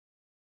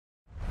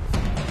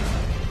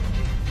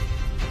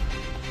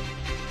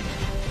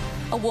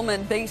A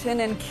woman beaten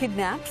and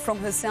kidnapped from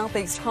her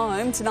southeast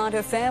home. Tonight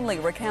her family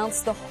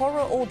recounts the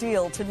horror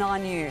ordeal to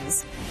 9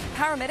 News.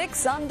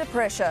 Paramedics under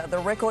pressure, the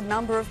record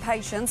number of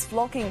patients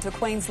flocking to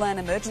Queensland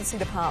emergency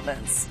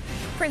departments.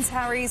 Prince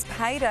Harry's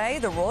payday,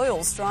 the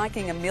Royals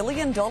striking $1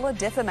 million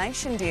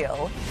defamation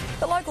deal.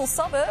 The local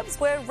suburbs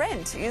where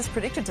rent is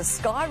predicted to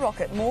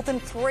skyrocket more than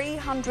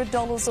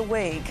 $300 a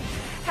week.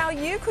 How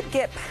you could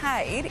get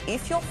paid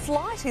if your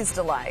flight is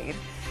delayed.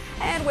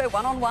 And we're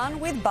one-on-one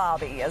with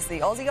Barbie as the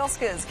Aussie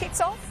Oscars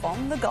kicks off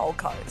on the Gold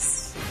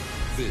Coast.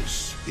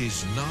 This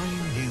is 9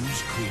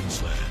 News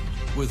Queensland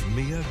with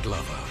Mia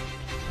Glover.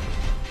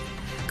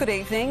 Good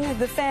evening.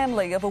 The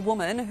family of a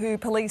woman who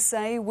police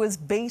say was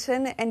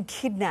beaten and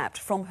kidnapped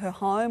from her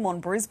home on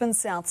Brisbane's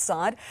south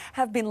side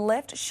have been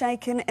left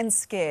shaken and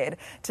scared,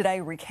 today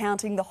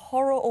recounting the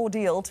horror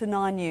ordeal to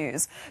 9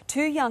 News.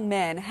 2 young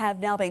men have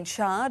now been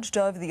charged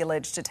over the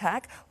alleged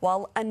attack,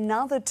 while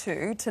another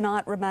 2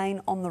 tonight remain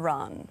on the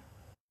run.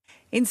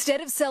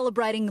 Instead of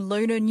celebrating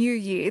Lunar New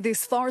Year,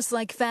 this Forest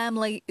Lake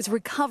family is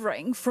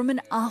recovering from an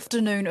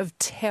afternoon of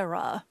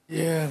terror.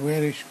 Yeah,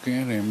 very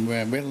scary.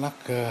 Bad luck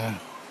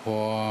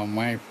for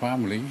my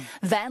family.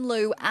 Van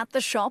Loo at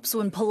the shops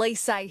when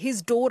police say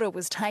his daughter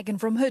was taken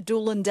from her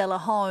Doolandella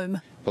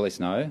home. Police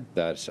know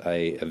that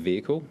a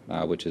vehicle,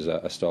 which is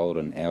a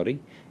stolen Audi,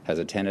 has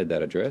attended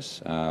that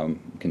address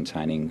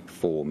containing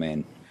 4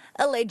 men.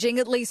 Alleging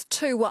at least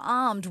 2 were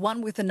armed,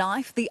 one with a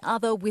knife, the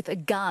other with a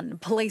gun.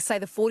 Police say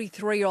the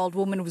 43-year-old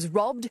woman was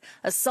robbed,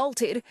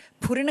 assaulted,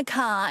 put in a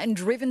car and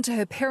driven to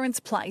her parents'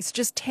 place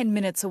just 10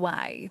 minutes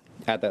away.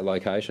 At that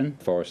location,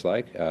 Forest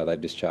Lake, they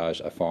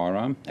discharged a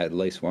firearm at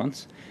least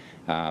once.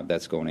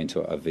 That's gone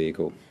into a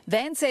vehicle.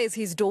 Van says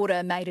his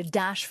daughter made a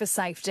dash for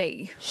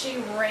safety. She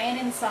ran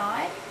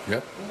inside,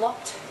 Yep.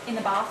 locked in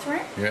the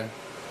bathroom, Yeah.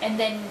 and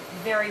then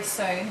very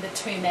soon the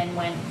 2 men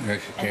went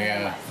and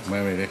then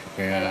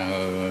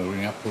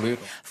Ring up police.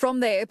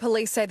 From there,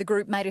 police say the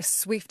group made a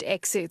swift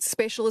exit.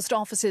 Specialist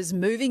officers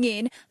moving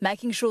in,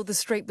 making sure the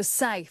street was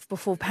safe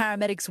before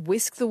paramedics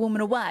whisked the woman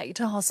away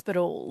to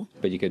hospital.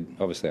 But you could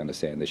obviously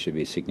understand they should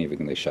be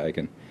significantly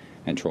shaken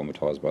and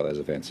traumatised by those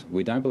events.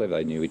 We don't believe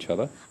they knew each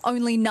other.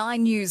 Only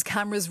 9 News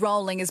cameras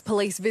rolling as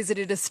police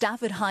visited a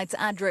Stafford Heights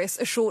address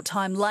a short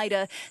time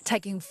later,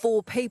 taking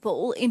 4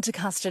 people into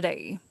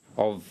custody.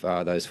 Of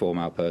those 4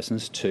 male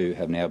persons, 2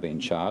 have now been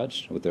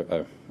charged with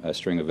a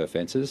string of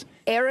offences.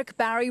 Eric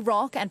Barry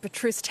Rock and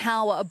Patrice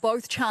Tower are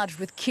both charged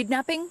with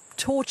kidnapping,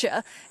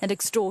 torture and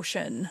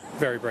extortion.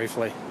 Very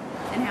briefly.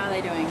 And how are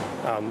they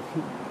doing?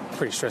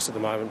 Pretty stressed at the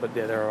moment, but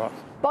yeah, they're all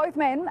right. Both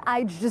men,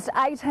 aged just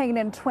 18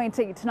 and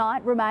 20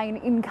 tonight, remain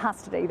in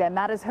custody. Their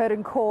matters heard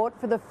in court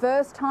for the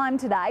first time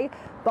today,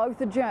 both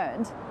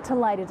adjourned to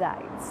later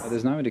dates.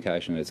 There's no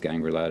indication that it's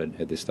gang related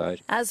at this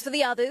stage. As for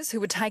the others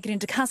who were taken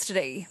into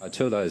custody,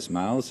 2 of those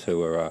males who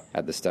were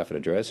at the Stafford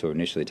address, who were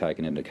initially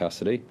taken into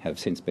custody, have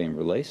since been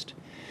released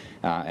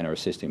and are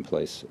assisting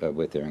police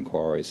with their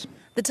inquiries.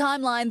 the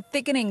timeline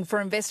thickening for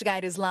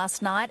investigators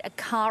last night, a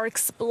car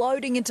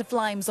exploding into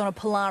flames on a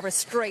Polaris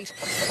street.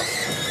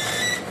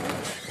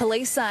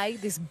 Police say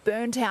this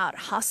burnt-out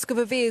husk of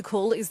a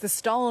vehicle is the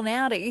stolen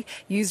Audi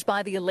used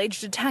by the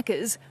alleged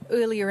attackers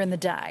earlier in the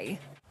day.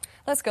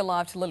 Let's go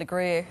live to Lily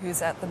Greer,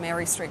 who's at the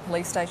Mary Street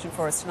Police Station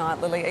for us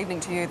tonight. Lily, evening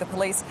to you. The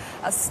police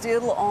are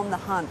still on the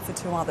hunt for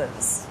 2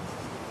 others.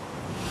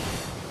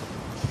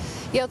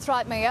 Yeah, that's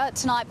right, Mia.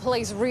 Tonight,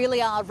 police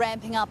really are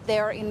ramping up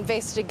their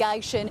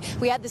investigation.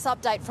 We had this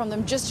update from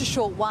them just a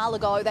short while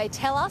ago. They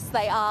tell us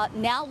they are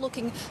now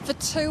looking for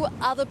 2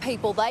 other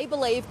people they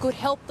believe could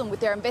help them with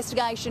their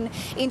investigation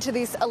into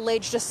this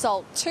alleged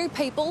assault. 2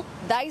 people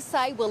they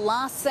say were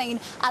last seen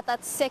at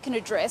that second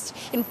address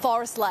in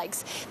Forest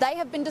Lakes. They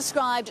have been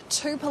described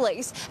to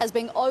police as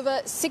being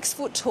over 6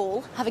 foot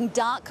tall, having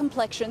dark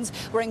complexions,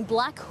 wearing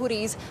black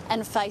hoodies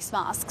and face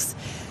masks.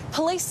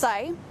 Police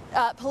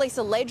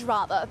allege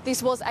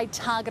this was a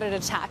targeted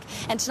attack,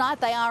 and tonight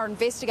they are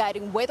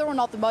investigating whether or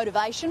not the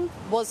motivation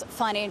was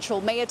financial.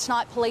 Mia,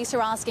 tonight police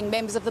are asking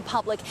members of the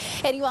public,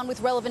 anyone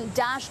with relevant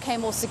dash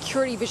cam or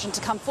security vision,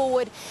 to come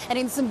forward. And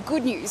in some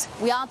good news,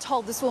 we are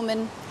told this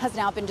woman has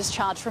now been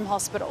discharged from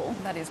hospital.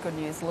 That is good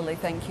news, Lily.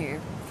 Thank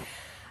you.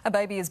 A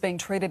baby is being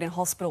treated in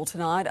hospital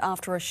tonight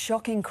after a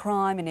shocking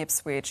crime in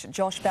Ipswich.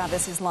 Josh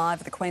Babbis is live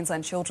at the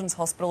Queensland Children's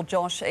Hospital.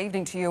 Josh,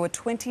 evening to you. A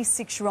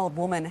 26-year-old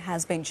woman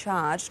has been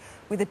charged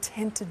with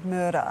attempted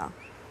murder.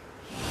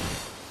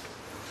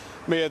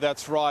 Mia,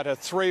 that's right. A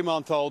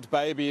 3-month-old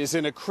baby is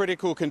in a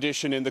critical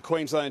condition in the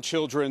Queensland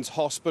Children's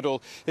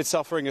Hospital. It's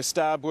suffering a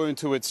stab wound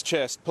to its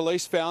chest.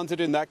 Police found it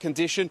in that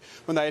condition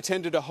when they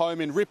attended a home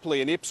in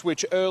Ripley in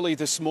Ipswich early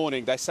this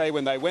morning. They say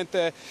when they went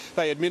there,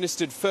 they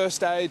administered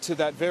first aid to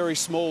that very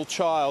small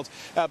child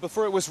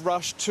before it was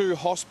rushed to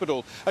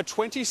hospital. A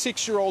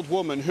 26-year-old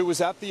woman who was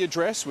at the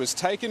address was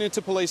taken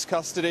into police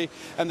custody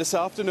and this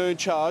afternoon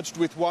charged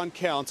with 1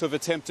 count of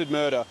attempted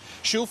murder.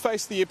 She'll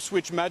face the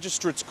Ipswich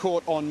Magistrates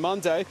Court on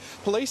Monday.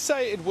 Police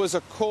say it was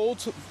a call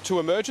to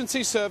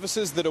emergency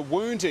services that a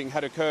wounding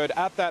had occurred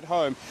at that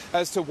home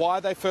as to why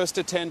they first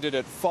attended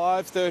at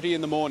 5:30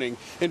 in the morning.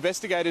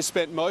 Investigators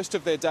spent most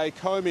of their day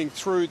combing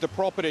through the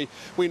property.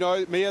 We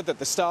know, Mia, that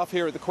the staff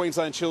here at the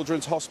Queensland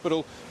Children's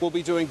Hospital will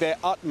be doing their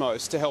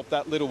utmost to help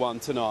that little one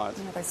tonight.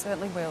 Yeah, they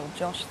certainly will.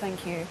 Josh,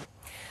 thank you.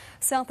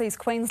 South East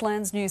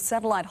Queensland's new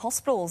satellite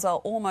hospitals are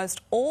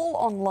almost all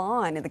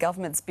online in the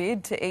government's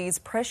bid to ease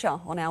pressure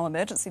on our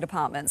emergency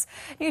departments.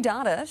 New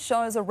data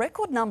shows a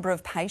record number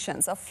of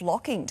patients are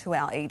flocking to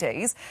our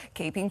EDs,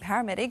 keeping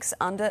paramedics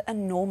under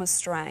enormous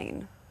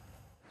strain.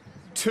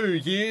 2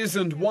 years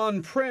and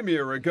one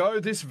premier ago,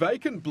 this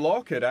vacant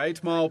block at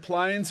 8 Mile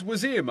Plains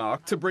was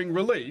earmarked to bring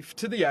relief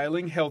to the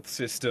ailing health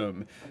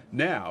system.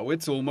 Now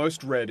it's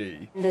almost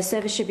ready. The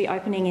service should be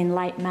opening in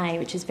late May,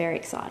 which is very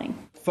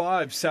exciting.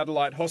 5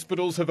 satellite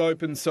hospitals have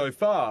opened so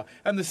far,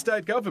 and the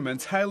state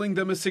government's hailing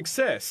them a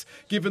success,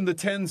 given the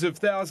tens of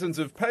thousands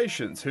of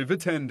patients who've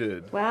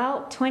attended.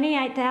 Well,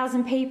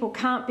 28,000 people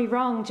can't be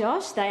wrong,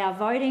 Josh. They are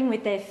voting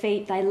with their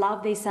feet. They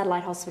love these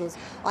satellite hospitals.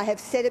 I have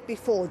said it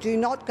before, do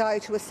not go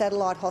to a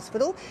satellite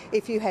hospital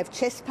if you have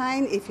chest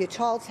pain, if your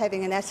child's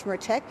having an asthma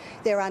attack.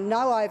 There are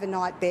no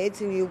overnight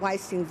beds and you're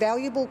wasting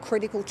valuable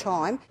critical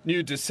time.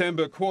 New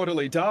December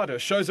quarterly data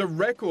shows a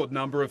record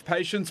number of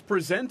patients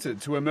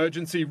presented to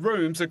emergency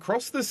rooms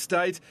across the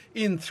state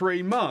in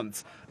 3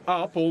 months,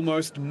 up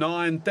almost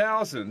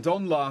 9,000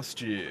 on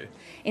last year.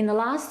 In the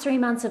last 3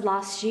 months of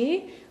last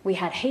year, we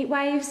had heat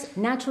waves,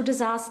 natural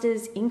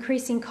disasters,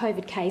 increasing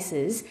COVID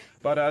cases.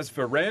 But as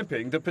for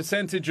ramping, the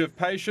percentage of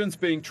patients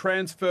being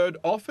transferred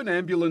off an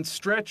ambulance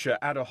stretcher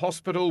at a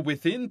hospital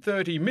within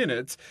 30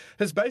 minutes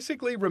has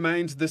basically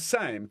remained the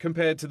same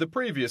compared to the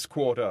previous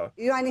quarter.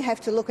 You only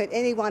have to look at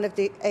any one of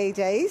the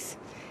EDs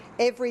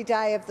every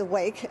day of the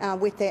week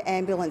with their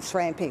ambulance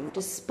ramping.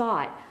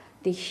 Despite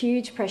the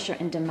huge pressure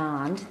and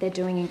demand, they're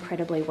doing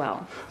incredibly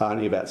well.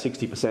 Only about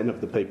 60% of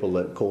the people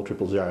that call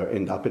 000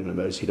 end up in an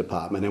emergency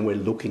department, and we're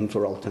looking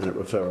for alternate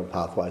referral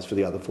pathways for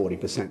the other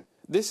 40%.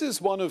 This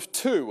is one of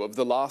 2 of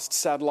the last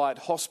satellite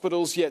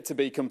hospitals yet to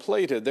be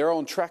completed. They're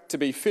on track to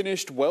be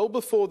finished well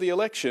before the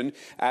election,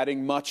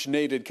 adding much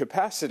needed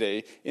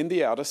capacity in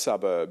the outer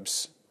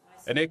suburbs.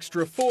 An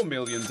extra $4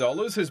 million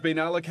has been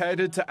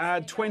allocated to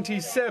add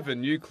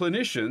 27 new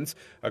clinicians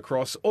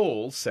across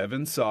all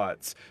 7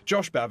 sites.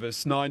 Josh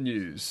Bavis, 9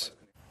 News.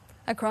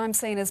 A crime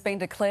scene has been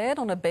declared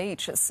on a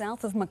beach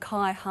south of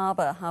Mackay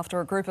Harbour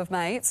after a group of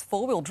mates,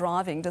 four-wheel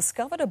driving,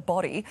 discovered a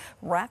body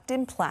wrapped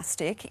in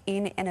plastic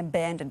in an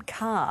abandoned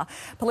car.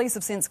 Police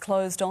have since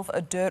closed off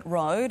a dirt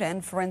road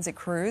and forensic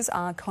crews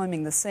are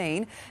combing the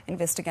scene.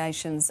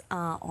 Investigations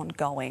are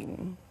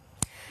ongoing.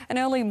 An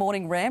early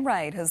morning ram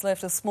raid has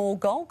left a small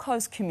Gold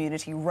Coast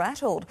community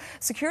rattled.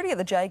 Security at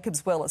the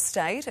Jacobs Well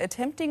estate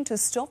attempting to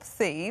stop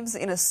thieves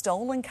in a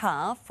stolen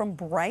car from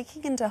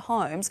breaking into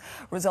homes,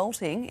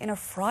 resulting in a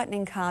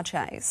frightening car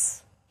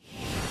chase.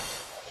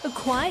 A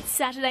quiet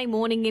Saturday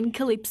morning in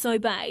Calypso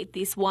Bay,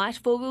 this white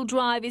four-wheel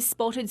drive is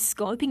spotted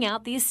scoping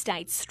out the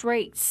estate's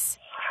streets.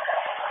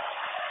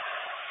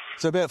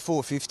 So about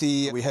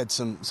 4:50, we had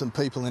some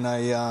people in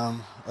a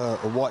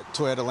white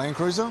Toyota Land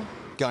Cruiser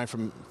going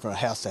from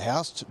house to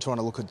house, trying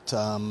to look at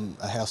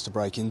a house to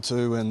break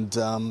into,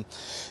 and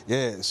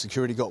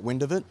security got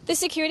wind of it. The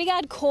security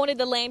guard cornered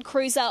the Land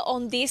Cruiser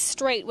on this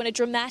street when a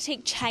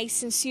dramatic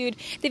chase ensued.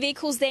 The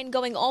vehicle's then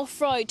going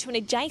off-road to an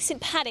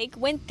adjacent paddock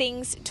when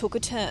things took a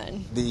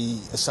turn. The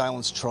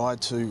assailants tried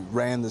to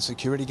ram the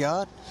security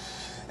guard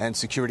and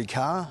security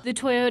car. The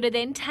Toyota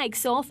then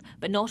takes off,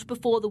 but not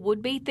before the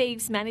would-be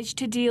thieves managed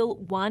to deal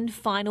one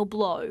final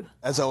blow.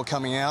 As they were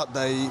coming out,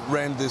 they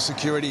rammed the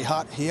security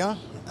hut here,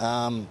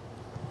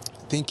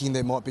 thinking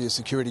there might be a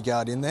security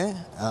guard in there.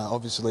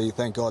 Obviously,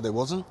 thank God there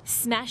wasn't.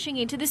 Smashing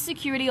into the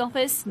security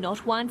office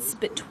not once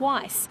but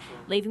twice,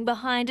 leaving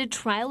behind a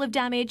trail of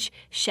damage,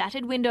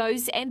 shattered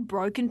windows and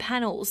broken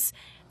panels.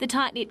 The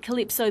tight-knit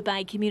Calypso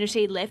Bay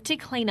community left to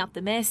clean up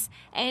the mess,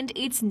 and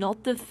it's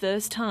not the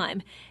first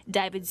time.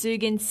 David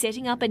Zugan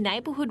setting up a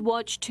neighbourhood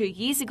watch 2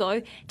 years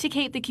ago to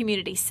keep the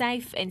community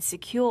safe and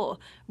secure.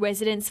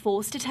 Residents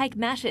forced to take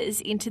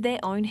matters into their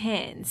own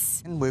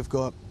hands. And we've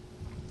got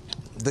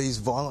these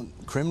violent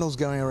criminals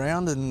going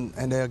around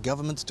and our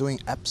government's doing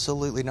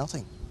absolutely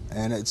nothing.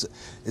 And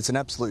it's an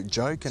absolute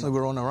joke, and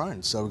we're on our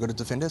own, so we've got to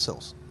defend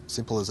ourselves.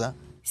 Simple as that.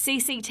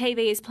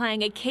 CCTV is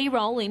playing a key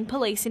role in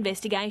police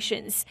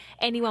investigations.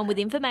 Anyone with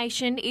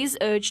information is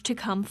urged to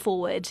come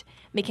forward.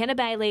 McKenna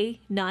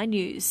Bailey, 9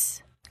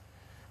 News.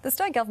 The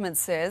state government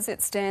says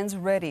it stands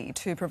ready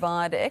to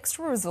provide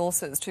extra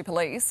resources to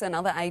police and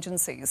other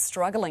agencies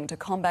struggling to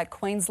combat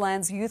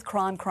Queensland's youth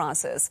crime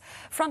crisis.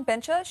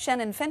 Frontbencher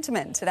Shannon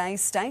Fentiman today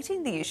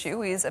stating the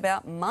issue is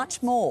about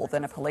much more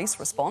than a police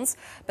response,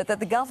 but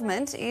that the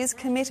government is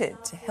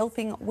committed to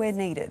helping where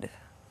needed.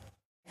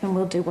 And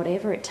we'll do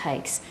whatever it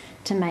takes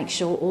to make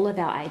sure all of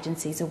our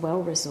agencies are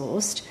well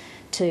resourced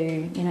to,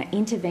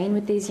 intervene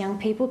with these young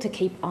people, to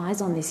keep eyes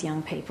on these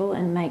young people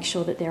and make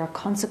sure that there are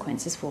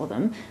consequences for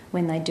them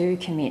when they do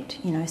commit,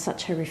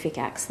 such horrific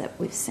acts that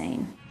we've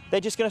seen.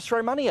 They're just going to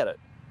throw money at it.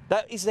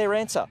 That is their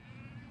answer.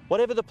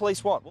 Whatever the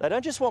police want. They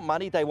don't just want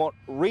money, they want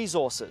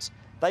resources.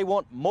 They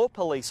want more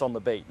police on the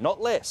beat, not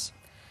less.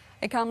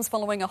 It comes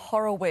following a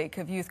horror week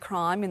of youth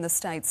crime in the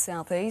state's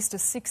southeast. A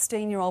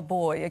 16-year-old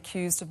boy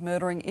accused of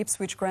murdering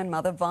Ipswich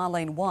grandmother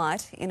Varlene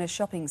White in a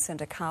shopping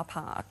centre car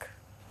park.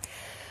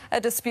 A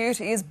dispute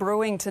is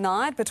brewing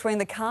tonight between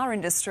the car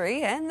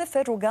industry and the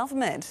federal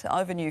government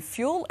over new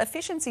fuel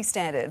efficiency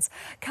standards.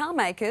 Car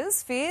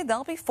makers fear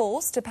they'll be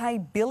forced to pay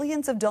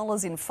billions of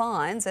dollars in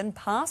fines and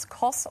pass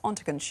costs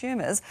onto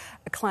consumers,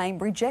 a claim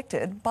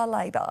rejected by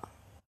Labor.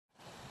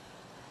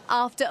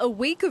 After a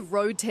week of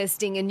road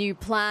testing a new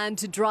plan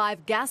to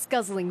drive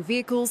gas-guzzling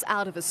vehicles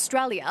out of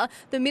Australia,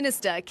 the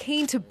minister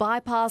keen to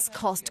bypass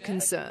cost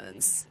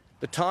concerns.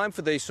 The time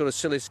for these sort of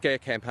silly scare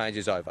campaigns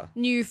is over.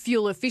 New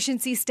fuel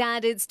efficiency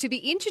standards to be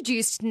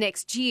introduced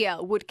next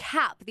year would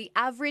cap the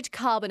average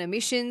carbon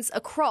emissions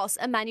across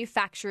a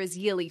manufacturer's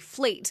yearly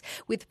fleet,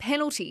 with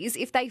penalties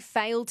if they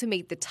fail to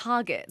meet the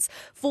targets,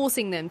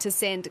 forcing them to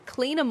send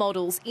cleaner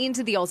models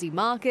into the Aussie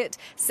market,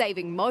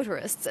 saving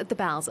motorists at the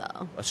Bowser.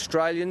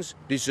 Australians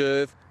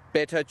deserve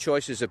better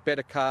choices of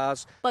better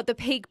cars. But the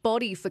peak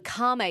body for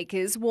car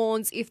makers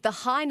warns if the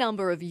high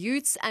number of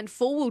utes and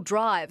four-wheel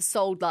drives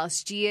sold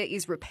last year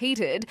is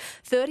repeated,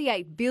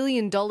 $38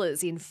 billion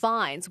in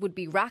fines would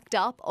be racked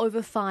up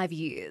over 5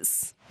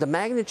 years. The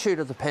magnitude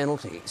of the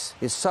penalties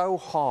is so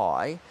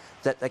high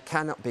that they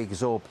cannot be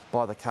absorbed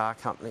by the car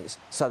companies,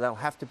 so they'll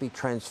have to be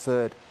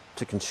transferred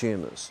to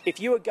consumers.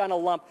 If you are going to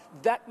lump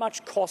that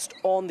much cost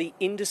on the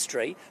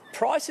industry,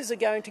 prices are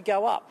going to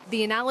go up.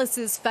 The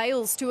analysis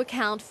fails to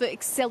account for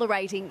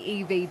accelerating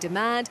EV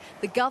demand,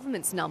 the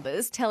government's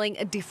numbers telling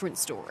a different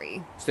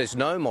story. There's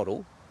no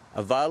model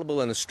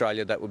available in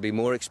Australia that would be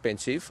more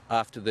expensive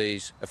after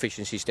these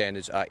efficiency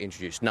standards are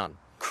introduced. None.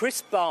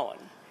 Chris Bowen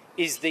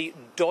is the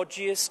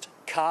dodgiest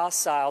car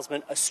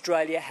salesman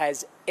Australia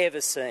has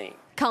ever seen.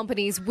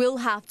 Companies will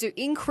have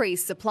to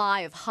increase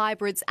supply of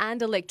hybrids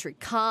and electric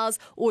cars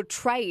or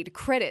trade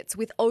credits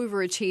with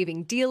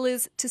overachieving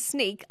dealers to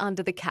sneak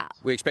under the cap.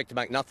 We expect to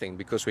make nothing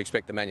because we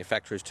expect the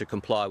manufacturers to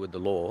comply with the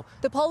law.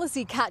 The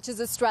policy catches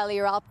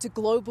Australia up to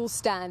global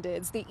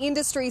standards. The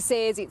industry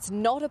says it's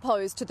not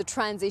opposed to the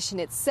transition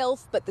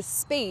itself, but the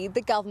speed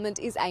the government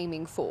is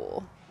aiming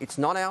for. It's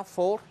not our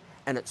fault,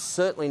 and it's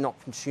certainly not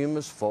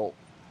consumers' fault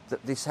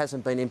that this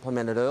hasn't been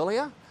implemented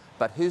earlier,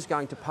 but who's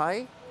going to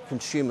pay?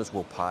 Consumers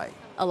will pay.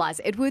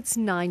 Eliza Edwards,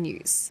 9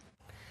 News.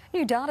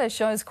 New data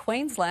shows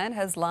Queensland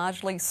has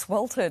largely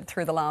sweltered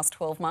through the last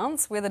 12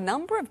 months, with a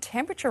number of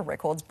temperature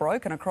records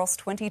broken across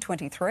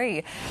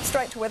 2023.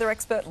 Straight to weather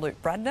expert Luke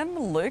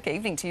Bradnam. Luke,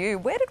 evening to you.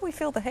 Where did we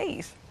feel the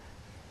heat?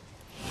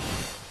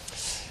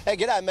 Hey,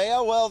 g'day,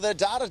 Mia. Well, the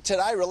data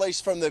today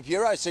released from the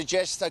Bureau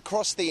suggests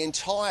across the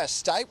entire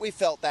state we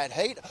felt that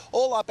heat.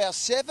 All up, our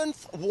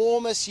 7th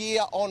warmest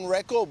year on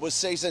record was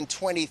season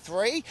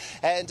 23,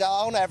 and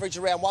on average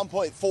around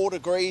 1.4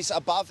 degrees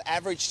above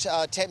average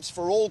temps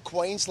for all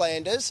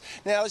Queenslanders.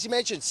 Now, as you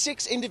mentioned,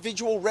 6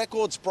 individual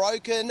records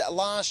broken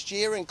last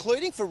year,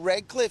 including for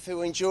Redcliffe,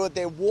 who endured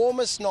their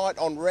warmest night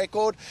on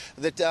record,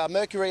 the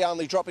mercury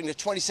only dropping to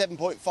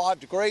 27.5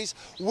 degrees.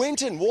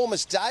 Winton,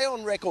 warmest day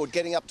on record,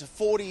 getting up to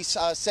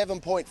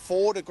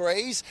 47.4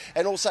 degrees,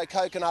 and also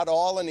Coconut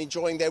Island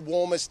enjoying their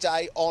warmest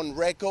day on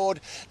record.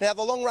 Now,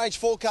 the long-range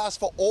forecast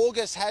for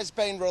August has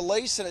been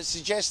released, and it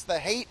suggests the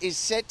heat is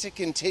set to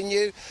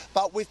continue,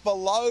 but with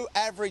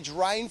below-average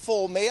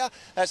rainfall, Mia.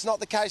 That's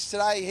not the case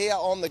today here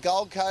on the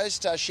Gold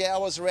Coast.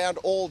 Showers around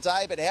all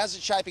day, but how's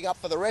it shaping up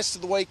for the rest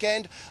of the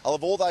weekend? I'll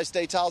have all those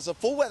details, a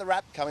full weather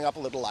wrap coming up a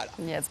little later.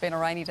 Yeah, it's been a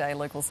rainy day,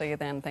 Luke. We'll see you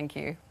then. Thank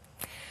you.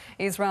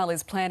 Israel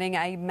is planning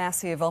a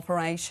massive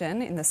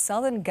operation in the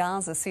southern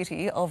Gaza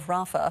city of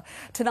Rafah.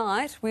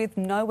 Tonight, with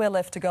nowhere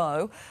left to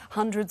go,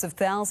 hundreds of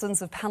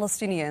thousands of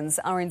Palestinians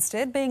are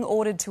instead being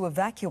ordered to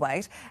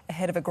evacuate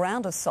ahead of a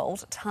ground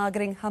assault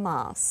targeting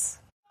Hamas.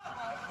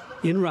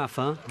 In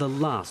Rafah, the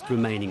last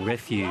remaining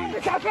refuge.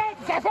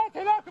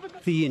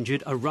 The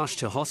injured are rushed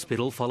to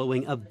hospital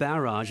following a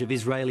barrage of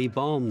Israeli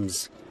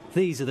bombs.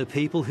 These are the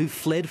people who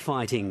fled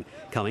fighting,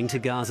 coming to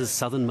Gaza's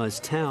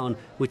southernmost town,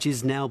 which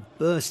is now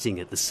bursting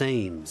at the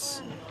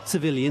seams.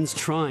 Civilians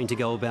trying to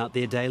go about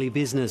their daily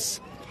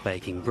business,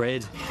 baking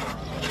bread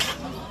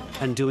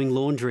and doing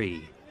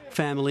laundry.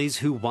 Families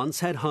who once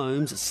had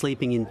homes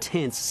sleeping in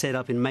tents set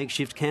up in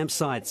makeshift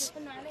campsites,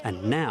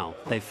 and now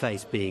they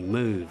face being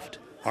moved.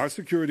 Our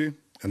security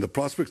and the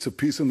prospects of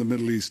peace in the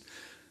Middle East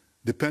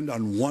depend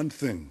on one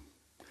thing: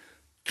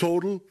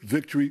 total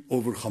victory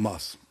over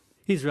Hamas.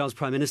 Israel's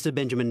Prime Minister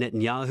Benjamin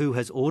Netanyahu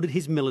has ordered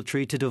his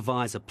military to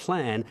devise a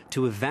plan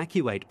to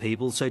evacuate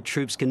people so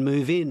troops can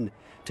move in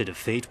to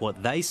defeat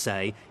what they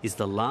say is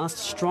the last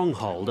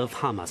stronghold of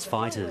Hamas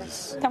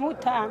fighters.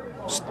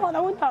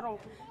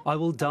 I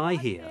will die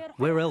here.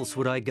 Where else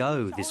would I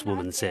go, this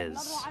woman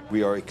says.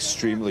 We are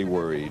extremely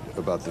worried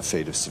about the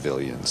fate of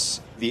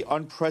civilians. The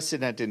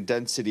unprecedented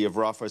density of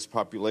Rafah's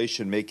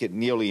population make it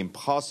nearly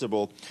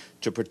impossible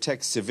to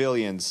protect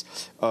civilians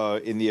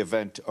in the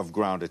event of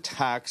ground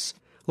attacks.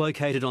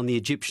 Located on the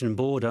Egyptian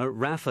border,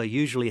 Rafah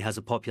usually has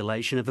a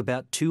population of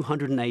about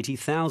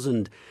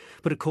 280,000.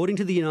 But according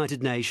to the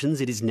United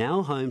Nations, it is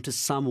now home to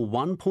some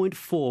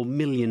 1.4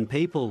 million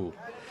people.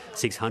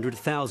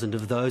 600,000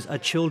 of those are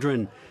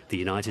children. The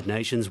United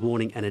Nations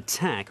warning an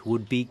attack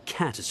would be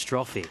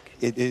catastrophic.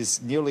 It is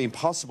nearly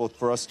impossible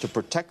for us to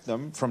protect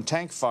them from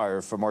tank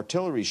fire, from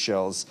artillery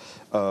shells,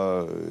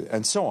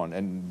 and so on.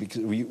 And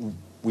because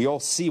we all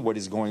see what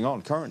is going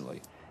on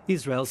currently.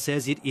 Israel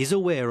says it is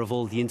aware of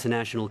all the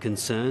international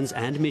concerns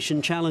and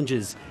mission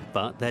challenges,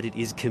 but that it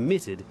is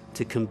committed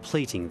to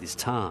completing this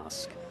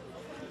task.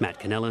 Matt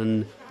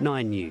Cannellan,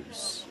 9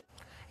 News.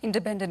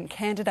 Independent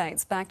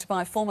candidates backed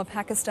by former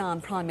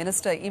Pakistan Prime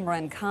Minister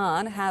Imran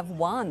Khan have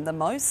won the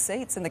most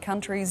seats in the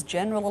country's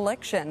general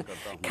election.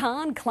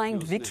 Khan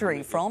claimed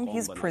victory from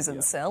his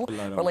prison cell,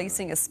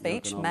 releasing a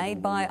speech made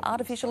by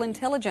artificial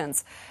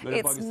intelligence.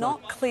 It's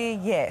not clear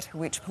yet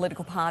which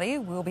political party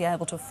will be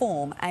able to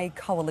form a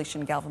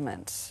coalition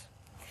government.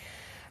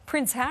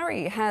 Prince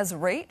Harry has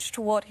reached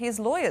what his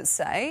lawyers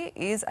say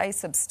is a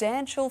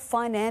substantial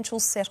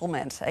financial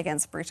settlement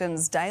against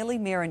Britain's Daily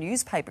Mirror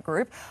newspaper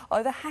group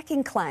over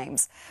hacking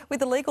claims. With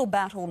the legal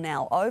battle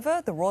now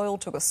over, the royal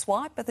took a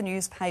swipe at the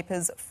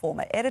newspaper's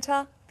former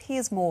editor,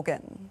 Piers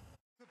Morgan.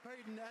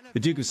 The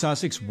Duke of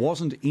Sussex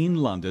wasn't in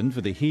London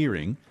for the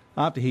hearing.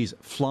 After his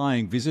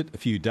flying visit a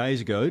few days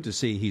ago to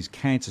see his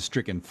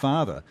cancer-stricken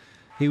father,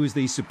 he was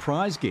the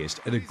surprise guest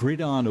at a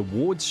Gridiron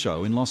Awards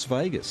show in Las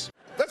Vegas.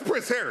 That's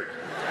Prince Harry.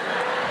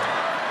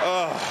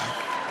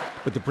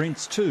 But the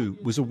Prince too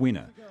was a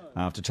winner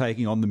after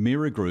taking on the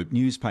Mirror Group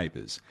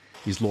newspapers.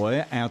 His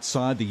lawyer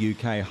outside the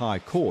UK High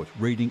Court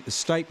reading a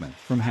statement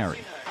from Harry.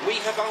 We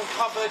have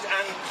uncovered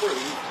and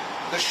proved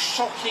the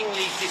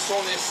shockingly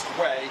dishonest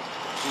way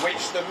in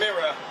which the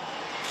Mirror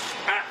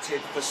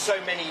acted for so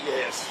many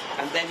years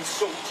and then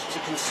sought to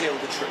conceal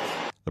the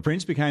truth. The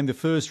Prince became the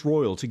first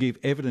royal to give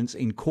evidence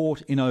in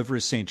court in over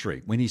a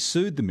century when he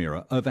sued the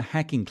Mirror over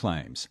hacking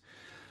claims.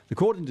 The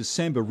court in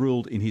December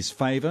ruled in his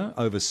favour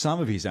over some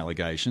of his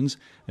allegations,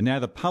 and now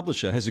the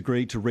publisher has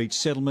agreed to reach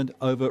settlement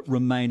over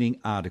remaining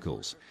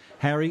articles.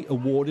 Harry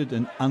awarded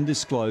an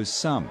undisclosed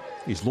sum.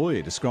 His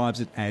lawyer describes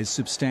it as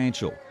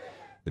substantial.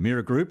 The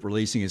Mirror Group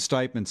releasing a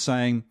statement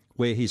saying,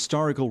 "Where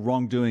historical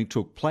wrongdoing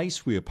took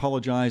place, we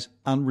apologise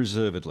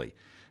unreservedly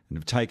and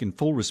have taken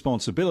full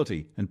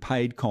responsibility and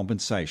paid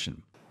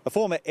compensation." A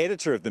former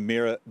editor of the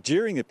Mirror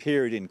during the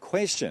period in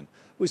question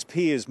was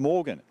Piers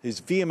Morgan, who's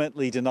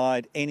vehemently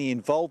denied any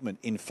involvement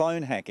in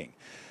phone hacking.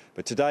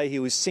 But today he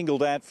was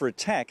singled out for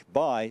attack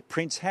by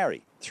Prince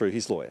Harry through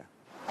his lawyer.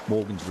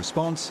 Morgan's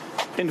response: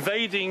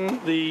 invading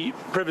the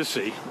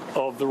privacy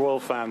of the royal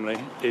family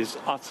is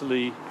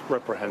utterly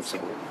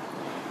reprehensible.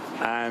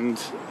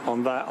 And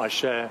on that I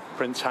share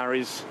Prince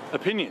Harry's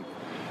opinion.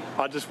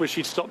 I just wish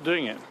he'd stop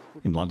doing it.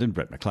 In London,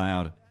 Brett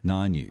McLeod,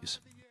 9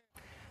 News.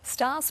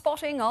 Star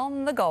spotting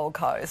on the Gold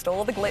Coast.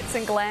 All the glitz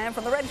and glam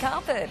from the red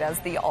carpet as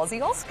the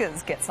Aussie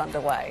Oscars gets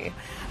underway.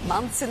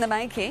 Months in the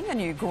making, a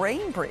new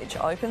green bridge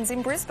opens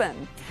in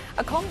Brisbane.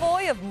 A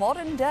convoy of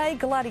modern-day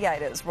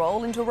gladiators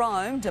roll into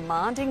Rome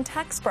demanding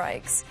tax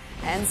breaks.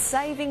 And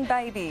saving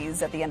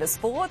babies at the end of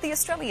sport, the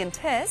Australian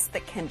test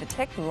that can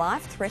detect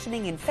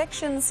life-threatening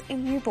infections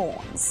in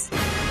newborns.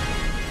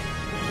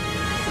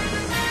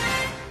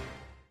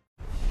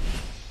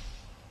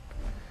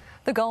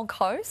 The Gold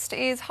Coast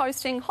is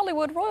hosting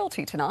Hollywood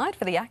royalty tonight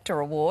for the ACTA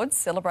Awards,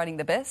 celebrating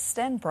the best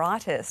and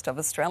brightest of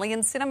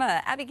Australian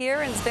cinema. Abby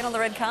Gearin's been on the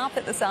red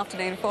carpet this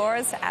afternoon for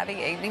us. Abby,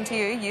 evening to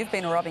you. You've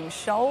been rubbing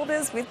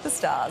shoulders with the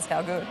stars.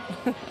 How good?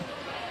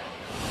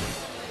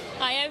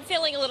 I am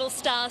feeling a little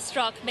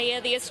starstruck,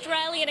 Mia. The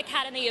Australian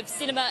Academy of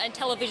Cinema and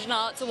Television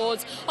Arts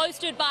Awards,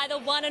 hosted by the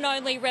one and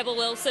only Rebel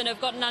Wilson,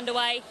 have gotten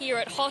underway here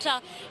at Hotter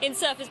in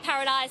Surfers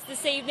Paradise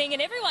this evening,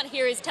 and everyone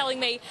here is telling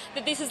me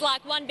that this is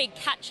like one big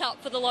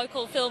catch-up for the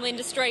local film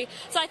industry,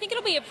 so I think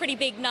it'll be a pretty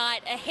big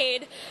night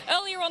ahead.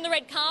 Earlier on the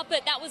red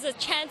carpet, that was a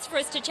chance for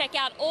us to check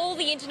out all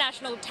the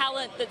international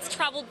talent that's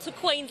travelled to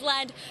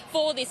Queensland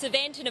for this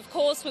event, and of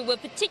course we were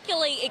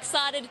particularly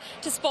excited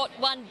to spot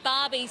one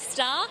Barbie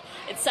star.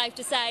 It's safe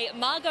to say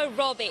Margot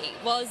Robbie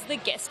was the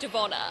guest of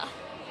honour.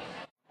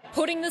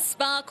 Putting the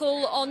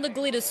sparkle on the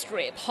glitter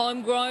strip,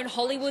 homegrown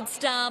Hollywood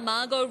star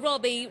Margot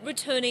Robbie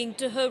returning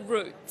to her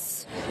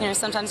roots. You know,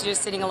 sometimes you're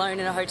just sitting alone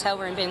in a hotel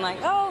room being like,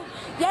 oh,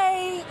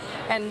 yay!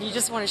 And you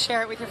just want to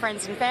share it with your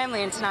friends and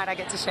family, and tonight I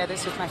get to share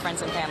this with my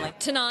friends and family.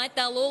 Tonight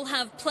they'll all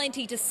have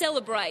plenty to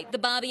celebrate. The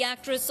Barbie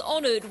actress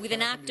honoured with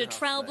an ACTA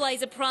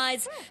Trailblazer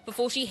Prize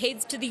before she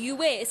heads to the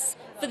US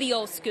for the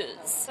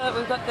Oscars.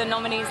 We've got the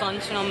nominees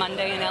luncheon on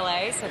Monday in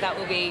LA, so that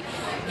will be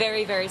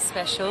very, very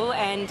special.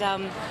 And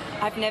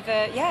I've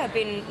never,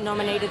 been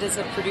nominated as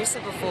a producer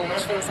before,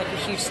 which feels like a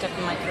huge step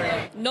in my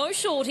career. No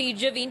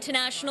shortage of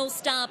international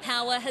star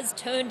power has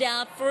turned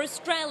out for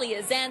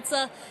Australia's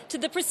answer to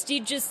the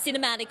prestigious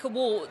Cinematic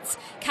Awards.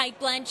 Kate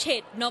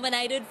Blanchett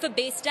nominated for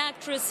Best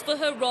Actress for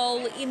her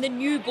role in The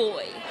New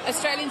Boy.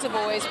 Australians have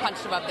always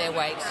punched above their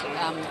weight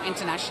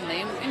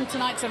internationally, and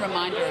tonight's a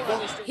reminder of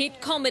that.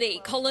 Hit comedy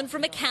Colin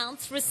from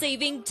counts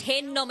receiving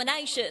 10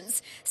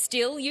 nominations.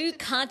 Still, you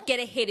can't get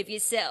ahead of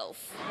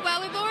yourself.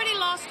 Well, we've already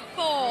lost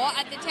 4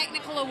 at the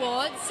technical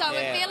awards, so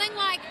we're feeling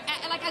like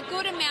a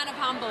good amount of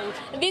humbled.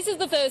 This is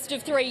the first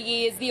of 3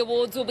 years the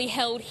awards will be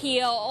held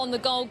here on the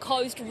Gold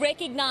Coast,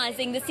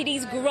 recognising the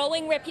city's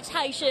growing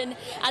reputation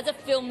as a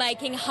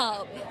filmmaking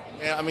hub.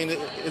 Yeah, I mean,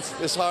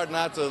 it's hard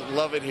not to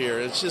love it here.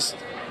 It's just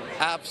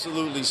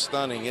absolutely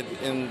stunning,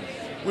 and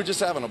we're just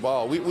having a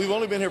ball. We've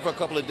only been here for a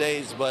couple of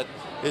days, but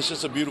it's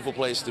just a beautiful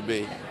place to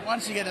be.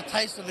 Once you get a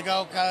taste of the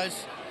Gold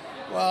Coast,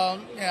 well,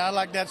 I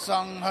like that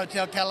song,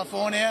 Hotel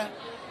California.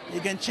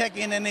 You can check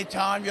in any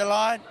time you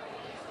like,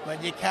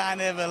 but you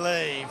can't ever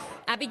leave.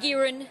 Abby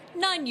Guerin,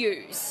 9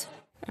 News.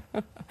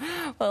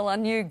 Well, a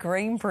new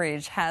green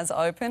bridge has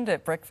opened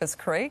at Breakfast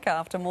Creek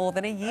after more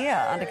than a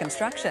year under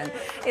construction.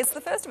 It's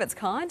the first of its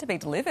kind to be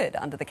delivered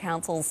under the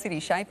council's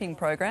city shaping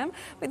program,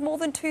 with more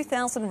than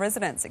 2,000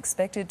 residents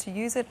expected to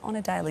use it on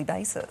a daily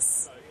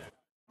basis.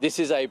 This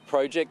is a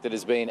project that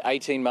has been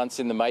 18 months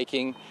in the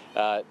making.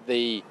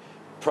 The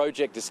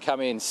project has come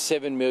in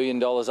 $7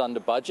 million under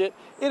budget.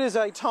 It is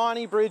a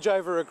tiny bridge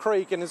over a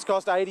creek and it's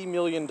cost $80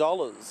 million.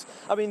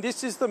 I mean,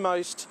 this is the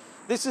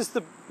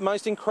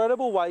most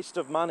incredible waste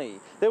of money.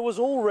 There was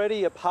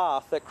already a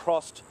path that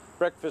crossed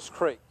Breakfast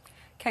Creek.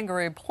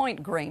 Kangaroo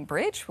Point Green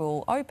Bridge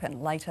will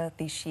open later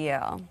this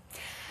year.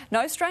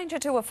 No stranger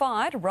to a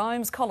fight,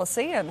 Rome's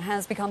Colosseum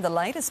has become the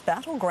latest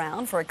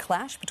battleground for a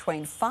clash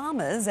between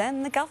farmers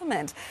and the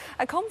government.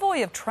 A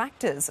convoy of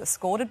tractors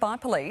escorted by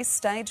police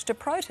staged a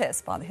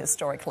protest by the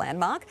historic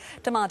landmark,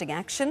 demanding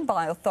action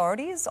by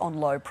authorities on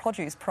low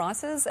produce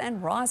prices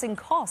and rising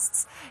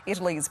costs.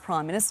 Italy's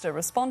Prime Minister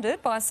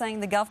responded by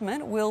saying the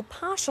government will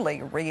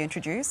partially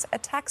reintroduce a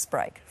tax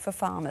break for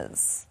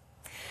farmers.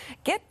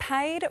 Get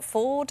paid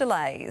for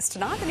delays.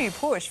 Tonight, the new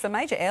push for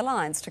major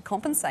airlines to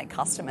compensate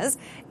customers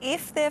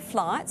if their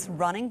flight's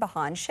running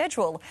behind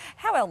schedule.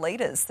 How our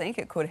leaders think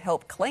it could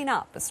help clean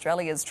up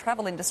Australia's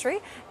travel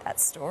industry, that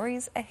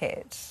story's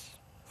ahead.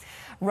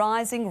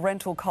 Rising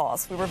rental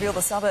costs. We reveal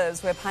the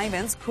suburbs where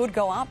payments could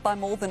go up by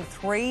more than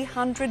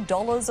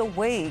 $300 a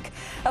week.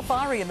 A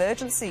fiery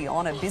emergency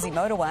on a busy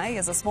motorway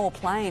as a small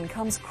plane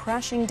comes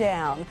crashing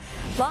down.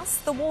 Plus,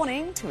 the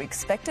warning to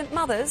expectant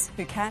mothers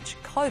who catch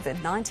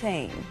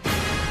COVID-19.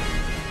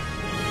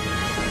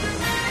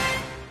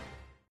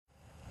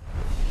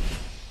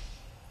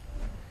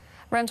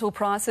 Rental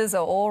prices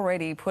are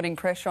already putting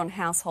pressure on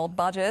household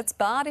budgets,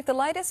 but if the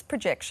latest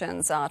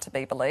projections are to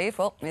be believed,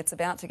 well, it's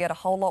about to get a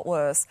whole lot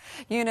worse.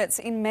 Units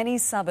in many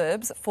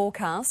suburbs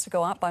forecast to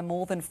go up by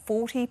more than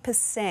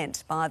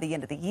 40% by the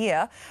end of the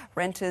year.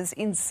 Renters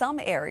in some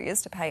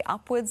areas to pay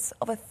upwards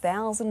of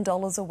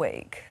 $1,000 a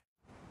week.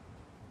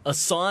 A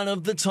sign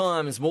of the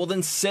times. More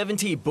than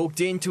 70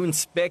 booked in to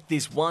inspect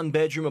this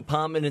one-bedroom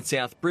apartment in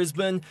South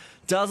Brisbane.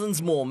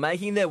 Dozens more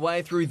making their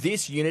way through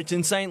this unit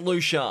in St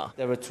Lucia.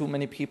 There were too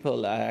many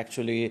people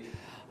actually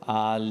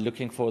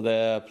looking for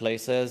the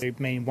places. I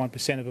mean,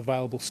 1% of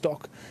available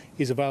stock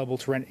is available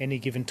to rent any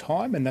given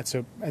time, and that's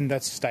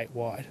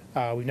statewide.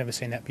 We've never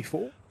seen that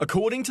before.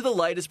 According to the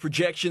latest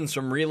projections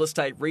from real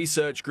estate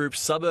research group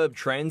Suburb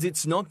Trends,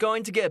 it's not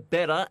going to get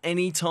better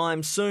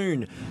anytime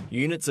soon.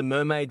 Units in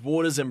Mermaid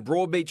Waters and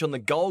Broadbeach on the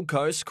Gold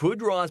Coast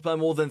could rise by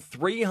more than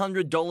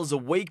 $300 a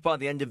week by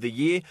the end of the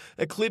year,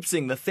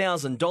 eclipsing the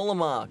 $1,000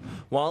 mark.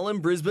 While in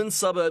Brisbane,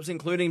 suburbs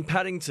including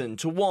Paddington,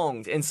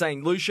 Toowong and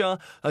St Lucia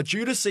are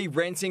due to see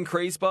rents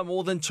increase by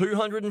more than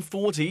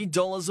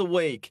 $240 a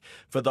week.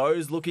 For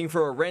those looking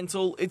for a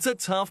rental, it's a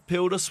tough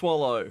pill to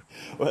swallow.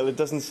 Well, it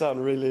doesn't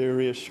sound really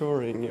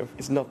reassuring.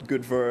 It's not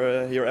good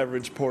for your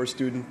average poor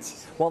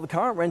student. While the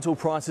current rental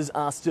prices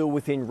are still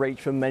within reach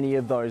for many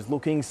of those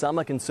looking, some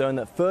are concerned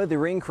that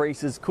further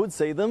increases could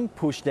see them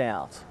pushed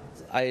out.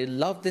 I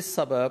love this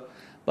suburb,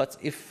 but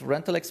if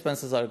rental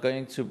expenses are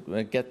going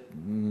to get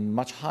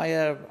much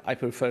higher, I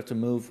prefer to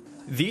move.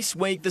 This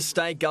week, the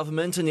state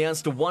government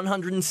announced a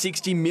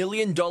 $160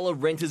 million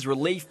renters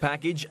relief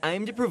package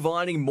aimed at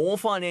providing more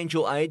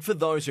financial aid for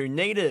those who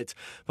need it.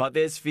 But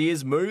there's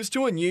fears moves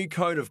to a new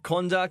code of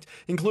conduct,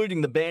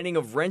 including the banning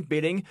of rent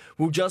bidding,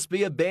 will just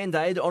be a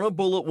band-aid on a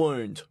bullet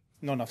wound.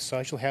 Not enough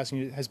social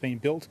housing has been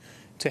built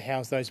to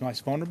house those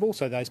most vulnerable,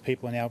 so those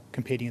people are now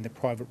competing in the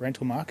private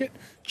rental market.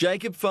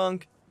 Jacob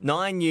Funk,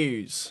 9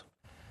 News.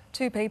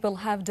 2 people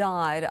have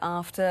died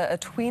after a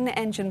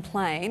twin-engine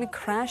plane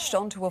crashed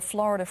onto a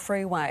Florida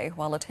freeway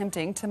while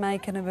attempting to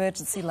make an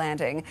emergency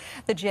landing.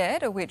 The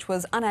jet, which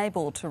was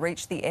unable to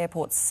reach the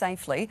airport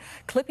safely,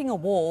 clipping a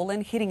wall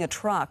and hitting a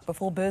truck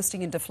before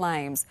bursting into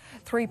flames.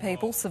 3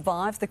 people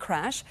survived the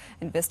crash.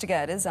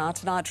 Investigators are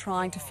tonight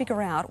trying to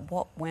figure out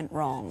what went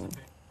wrong.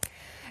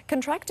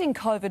 Contracting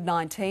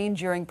COVID-19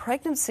 during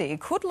pregnancy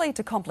could lead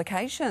to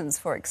complications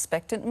for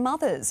expectant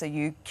mothers, a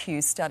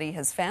UQ study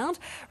has found.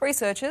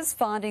 Researchers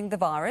finding the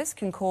virus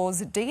can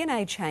cause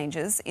DNA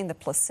changes in the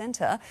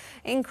placenta,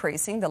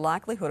 increasing the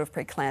likelihood of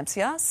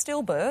preeclampsia,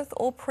 stillbirth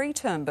or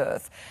preterm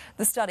birth.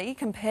 The study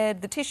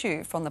compared the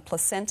tissue from the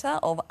placenta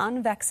of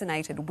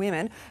unvaccinated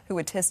women who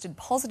were tested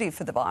positive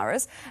for the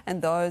virus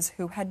and those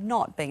who had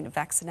not been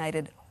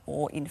vaccinated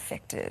or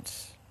infected.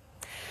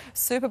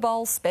 Super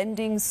Bowl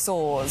spending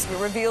soars. We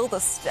reveal the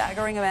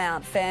staggering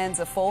amount fans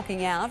are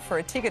forking out for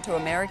a ticket to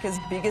America's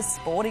biggest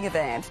sporting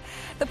event.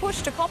 The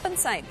push to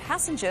compensate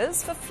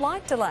passengers for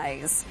flight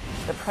delays.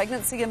 The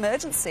pregnancy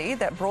emergency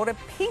that brought a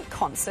Pink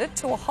concert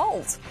to a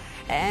halt.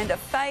 And a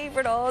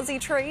favourite Aussie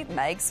treat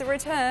makes a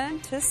return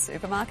to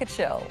supermarket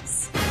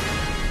shelves.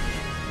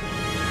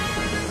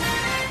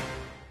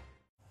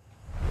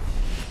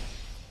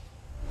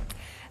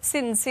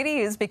 Sin City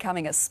is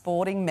becoming a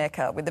sporting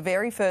mecca, with the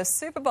very first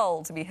Super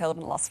Bowl to be held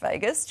in Las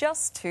Vegas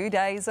just 2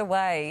 days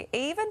away.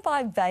 Even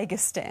by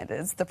Vegas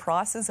standards, the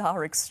prices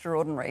are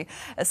extraordinary.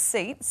 A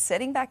seat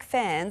setting back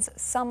fans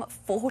some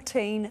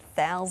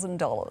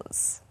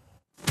 $14,000.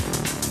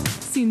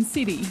 Sin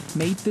City,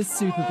 meet the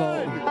Super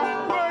Bowl.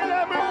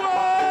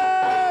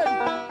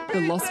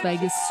 The Las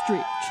Vegas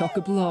Strip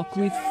chock-a-block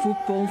with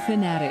football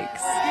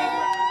fanatics.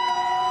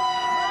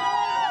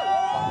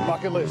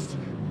 Bucket list.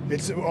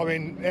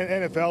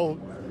 NFL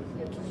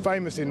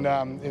famous in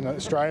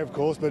Australia, of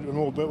course, but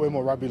we're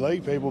more rugby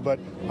league people. But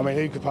I mean,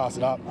 who could pass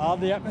it up?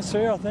 The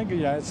atmosphere, I think,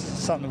 it's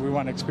something we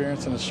want to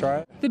experience in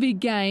Australia. The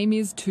big game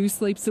is 2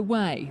 sleeps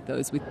away.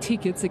 Those with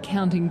tickets are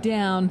counting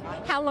down.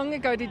 How long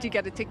ago did you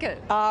get a ticket?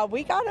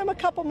 We got them a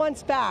couple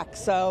months back,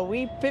 so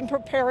we've been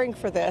preparing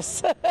for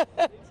this.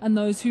 And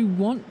those who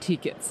want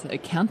tickets are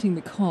counting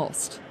the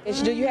cost.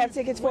 Do you have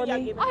tickets for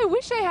me? I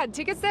wish I had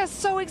tickets. They're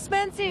so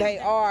expensive. They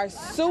are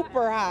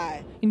super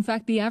high. In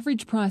fact, the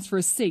average price for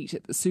a seat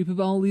at the Super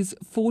Bowl is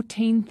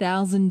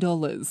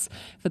 $14,000.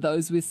 For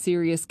those with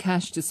serious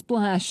cash to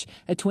splash,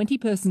 a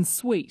 20-person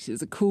suite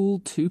is a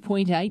cool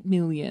 $2.8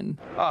 million.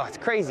 Oh, it's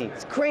crazy.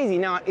 It's crazy.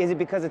 Now, is it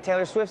because of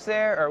Taylor Swift's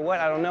there or what?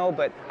 I don't know,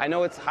 but I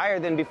know it's higher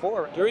than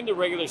before. During the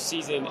regular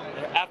season,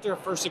 after her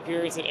first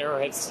appearance at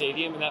Arrowhead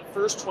Stadium, in that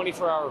first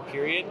 24-hour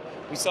period,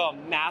 we saw a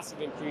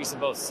massive increase in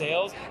both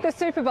sales. The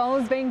Super Bowl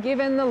has been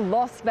given the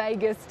Las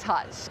Vegas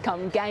touch.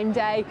 Come game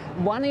day,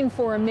 1 in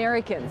 4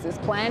 Americans is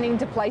planning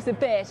to place a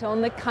bet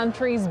on the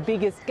country's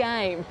biggest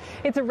game.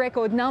 It's a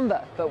record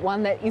number, but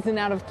one that isn't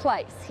out of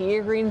place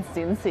here in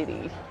Sin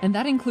City. And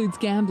that includes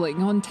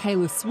gambling on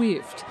Taylor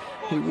Swift.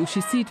 Who will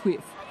she sit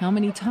with? How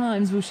many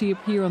times will she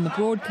appear on the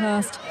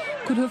broadcast?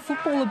 Could her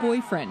footballer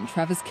boyfriend,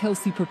 Travis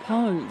Kelce,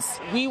 propose?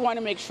 We want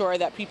to make sure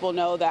that people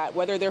know that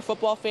whether they're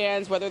football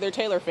fans, whether they're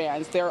Taylor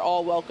fans, they're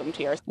all welcomed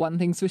here. One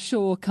thing's for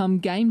sure, come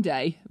game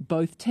day,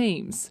 both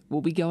teams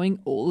will be going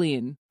all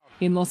in.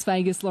 In Las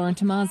Vegas, Lauren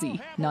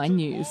Tomasi, 9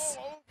 News.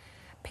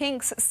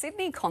 Pink's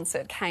Sydney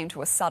concert came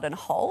to a sudden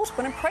halt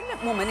when a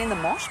pregnant woman in the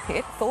mosh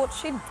pit thought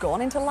she'd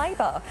gone into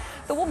labour.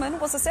 The woman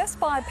was assessed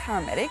by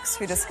paramedics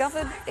who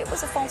discovered it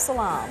was a false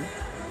alarm.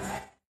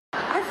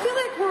 I feel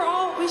like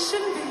we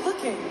shouldn't be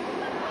looking.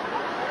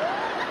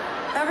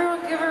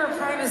 Everyone give her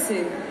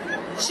privacy.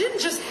 She didn't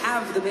just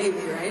have the baby,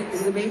 right?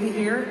 Is the baby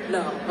here?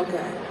 No,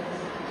 okay.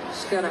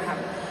 She's gotta have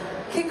it.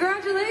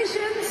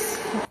 Congratulations!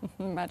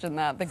 Imagine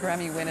that. The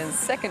Grammy winner's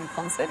second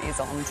concert is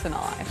on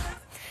tonight.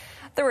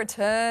 The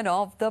return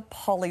of the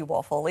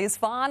Polywaffle is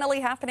finally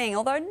happening,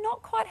 although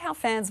not quite how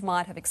fans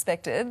might have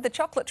expected. The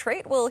chocolate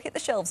treat will hit the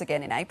shelves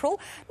again in April,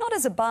 not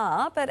as a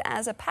bar, but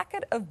as a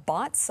packet of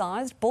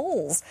bite-sized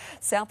balls.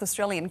 South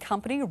Australian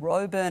company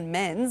Roburn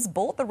Men's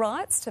bought the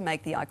rights to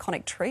make the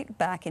iconic treat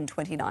back in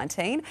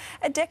 2019,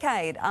 a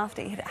decade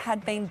after it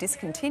had been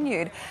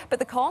discontinued. But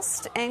the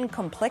cost and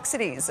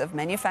complexities of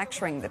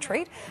manufacturing the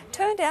treat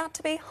turned out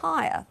to be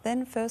higher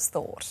than first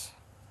thought.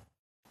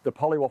 The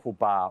Polywaffle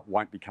bar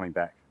won't be coming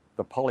back.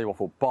 The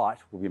Polywaffle Bite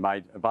will be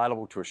made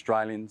available to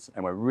Australians,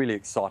 and we're really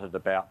excited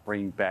about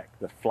bringing back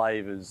the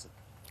flavours.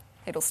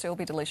 It'll still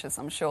be delicious,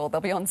 I'm sure.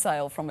 They'll be on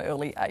sale from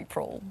early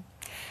April.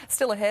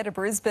 Still ahead, a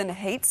Brisbane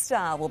Heat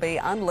star will be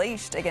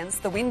unleashed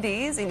against the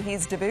Windies in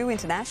his debut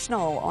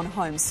international on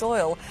home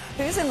soil.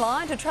 Who's in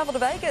line to travel to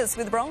Vegas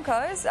with the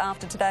Broncos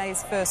after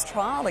today's first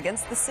trial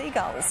against the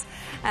Seagulls?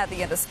 At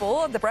the end of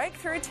sport, the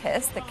breakthrough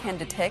test that can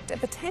detect a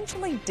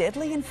potentially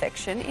deadly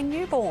infection in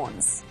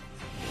newborns.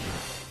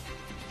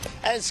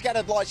 And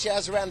scattered light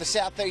showers around the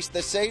southeast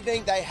this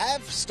evening. They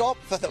have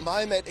stopped for the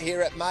moment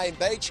here at Main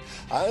Beach.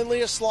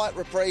 Only a slight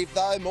reprieve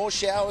though. More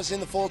showers in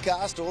the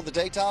forecast. All the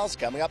details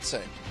coming up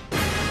soon.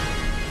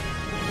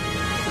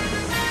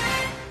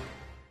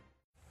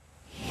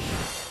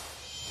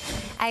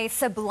 A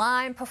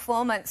sublime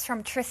performance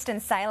from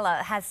Tristan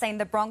Saylor has seen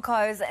the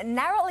Broncos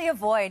narrowly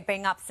avoid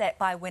being upset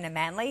by winner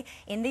Manly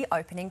in the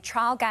opening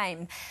trial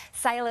game.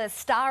 Saylor's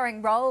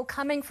starring role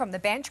coming from the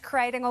bench,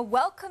 creating a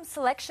welcome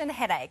selection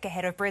headache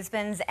ahead of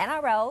Brisbane's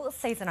NRL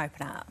season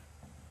opener.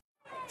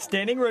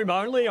 Standing room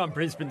only on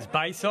Brisbane's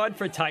Bayside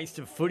for a taste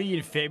of footy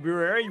in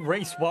February.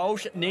 Reece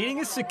Walsh needing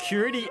a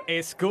security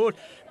escort.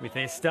 With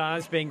their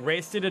stars being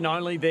rested and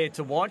only there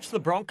to watch, the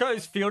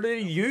Broncos fielded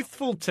a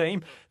youthful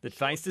team that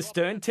faced a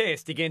stern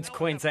test against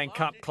Queensland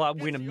Cup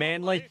club winner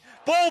Manly.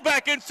 Ball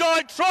back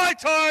inside, try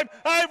time,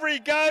 over he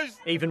goes.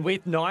 Even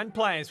with 9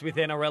 players with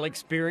NRL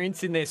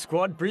experience in their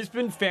squad,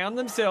 Brisbane found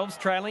themselves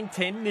trailing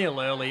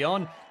 10-0 early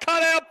on.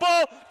 cut-out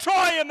ball,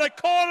 try in the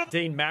corner.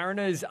 Dean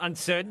Mariner's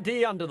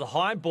uncertainty under the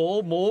high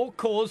ball, more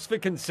cause for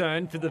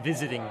concern for the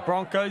visiting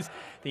Broncos.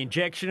 The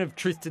injection of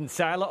Tristan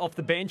Sailor off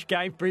the bench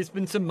gave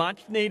Brisbane some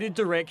much-needed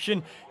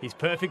direction. His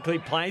perfectly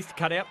placed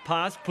cut-out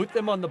pass put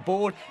them on the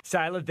board.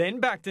 Sailor then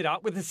backed it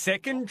up with a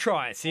second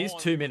try assist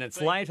 2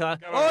 minutes later.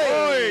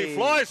 Oi,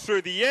 flies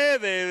through the air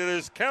there.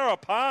 There's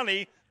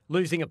Karapani.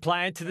 Losing a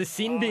player to the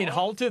sin bin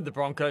halted the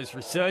Broncos'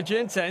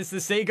 resurgence as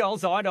the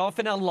Seagulls eyed off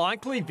an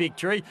unlikely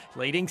victory,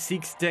 leading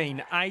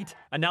 16-8.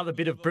 Another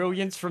bit of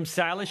brilliance from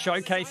Sailor,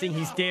 showcasing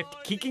his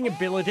deft kicking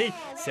ability,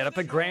 set up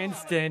a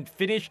grandstand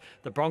finish.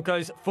 The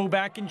Broncos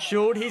fullback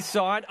ensured his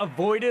side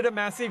avoided a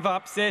massive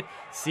upset,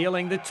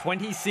 sealing the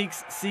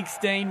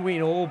 26-16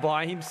 win all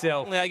by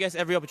himself. I guess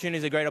every opportunity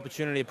is a great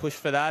opportunity to push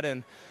for that,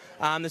 and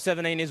the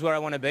 17 is where I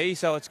want to be,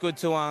 so it's good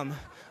to,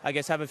 I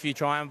guess, have a few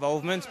try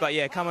involvements. But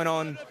yeah, coming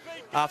on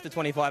after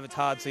 25, it's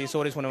hard, so you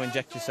sort of just want to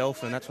inject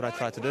yourself, and that's what I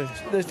try to do.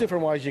 There's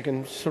different ways you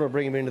can sort of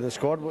bring him into the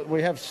squad.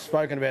 We have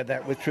spoken about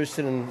that with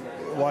Tristan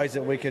and ways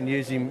that we can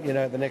use him,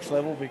 at the next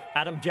level.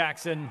 Adam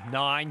Jackson,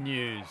 9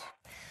 News.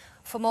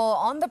 For more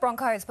on the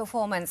Broncos'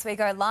 performance, we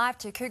go live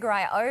to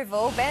Cougarai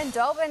Oval. Ben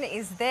Dobbin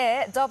is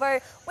there.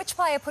 Dobbo, which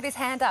player put his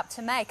hand up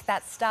to make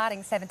that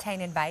starting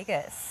 17 in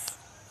Vegas?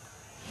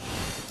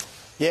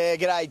 Yeah,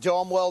 g'day,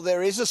 Dom. Well,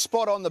 there is a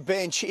spot on the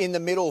bench in the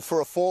middle for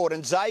a forward,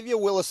 and Xavier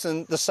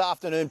Willison this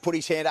afternoon put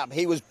his hand up.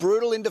 He was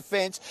brutal in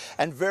defence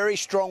and very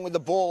strong with the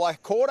ball. I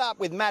caught up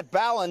with Matt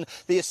Ballin,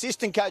 the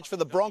assistant coach for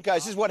the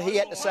Broncos. This is what he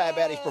had to say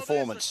about his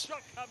performance.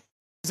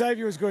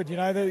 Xavier was good,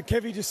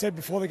 Kevy just said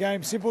before the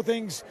game, simple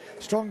things,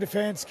 strong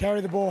defence, carry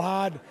the ball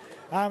hard,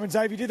 and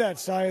Xavier did that.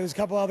 So there's a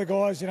couple of other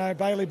guys,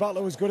 Bailey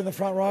Butler was good in the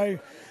front row,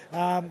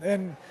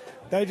 and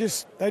they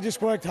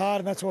just worked hard,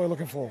 and that's what we're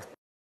looking for.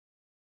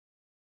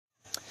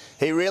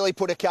 He really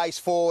put a case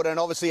forward, and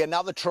obviously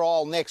another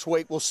trial next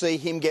week will see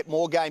him get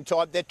more game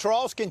time. Their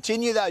trials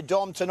continue though,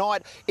 Dom,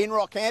 tonight in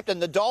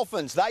Rockhampton. The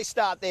Dolphins, they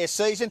start their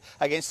season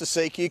against the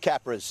CQ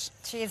Capras.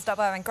 Cheers,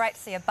 Dobbo, and great to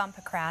see a bumper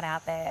crowd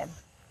out there.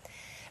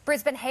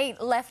 Brisbane Heat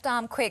left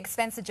arm quick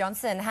Spencer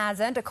Johnson has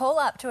earned a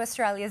call-up to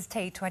Australia's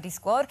T20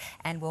 squad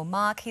and will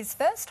mark his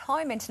first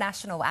home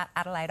international at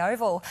Adelaide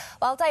Oval,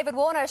 while David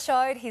Warner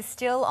showed he's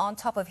still on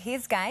top of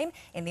his game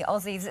in the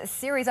Aussies'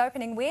 series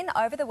opening win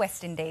over the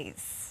West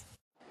Indies.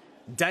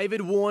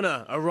 David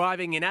Warner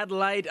arriving in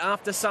Adelaide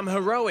after some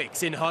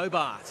heroics in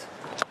Hobart.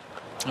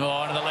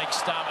 Onto the leg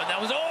stump, and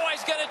that was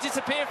always going to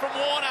disappear from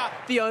Warner.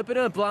 The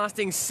opener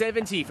blasting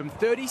 70 from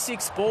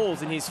 36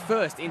 balls in his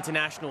first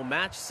international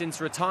match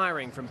since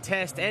retiring from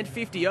Test and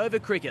 50-over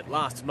cricket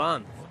last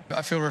month.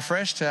 I feel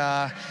refreshed,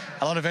 a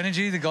lot of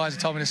energy. The guys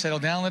have told me to settle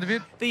down a little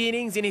bit. The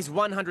innings in his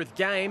 100th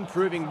game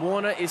proving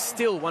Warner is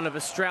still one of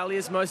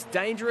Australia's most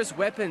dangerous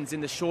weapons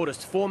in the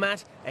shortest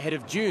format ahead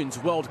of June's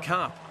World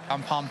Cup.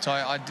 I'm pumped.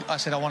 I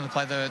said I wanted to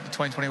play the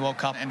 2020 World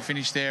Cup and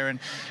finish there, and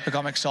look,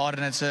 I'm excited,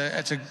 and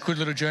it's a good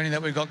little journey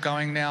that we've got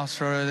going now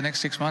for the next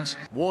 6 months.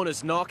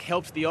 Warner's knock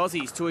helped the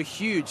Aussies to a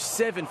huge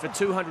 7 for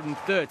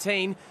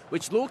 213,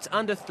 which looked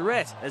under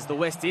threat as the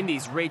West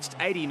Indies reached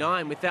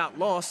 89 without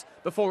loss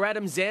before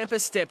Adam Zampa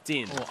stepped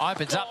in.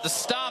 Opens up the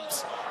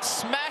stumps,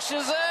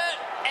 smashes it,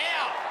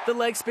 out. The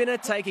leg spinner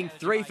taking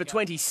 3 for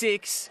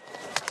 26.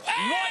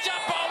 Roger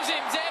bowls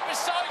him, Zampa's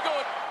so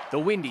good. The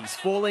Windies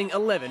falling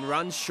 11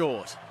 runs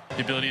short.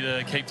 The ability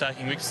to keep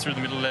taking wickets through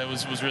the middle there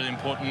was really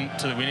important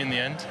to the win in the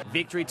end.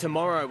 Victory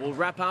tomorrow will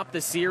wrap up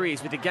the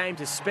series with a game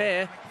to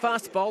spare.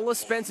 Fast bowler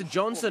Spencer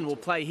Johnson will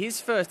play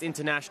his first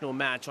international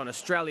match on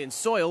Australian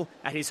soil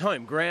at his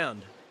home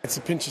ground. It's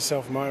a pinch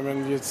yourself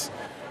moment.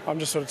 I'm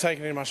just sort of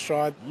taking it in my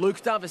stride.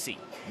 Luke Doversey,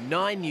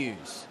 9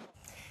 News.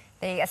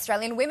 The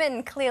Australian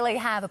women clearly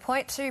have a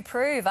point to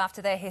prove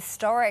after their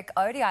historic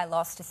ODI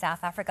loss to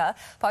South Africa,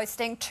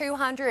 posting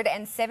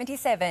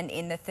 277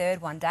 in the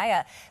third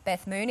one-dayer.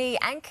 Beth Mooney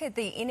anchored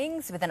the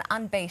innings with an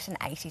unbeaten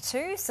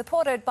 82,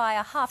 supported by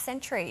a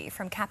half-century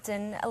from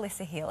captain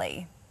Alyssa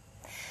Healy.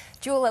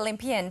 Dual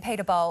Olympian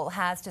Peter Bowl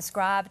has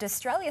described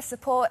Australia's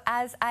support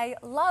as a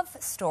love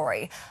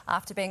story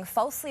after being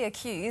falsely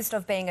accused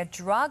of being a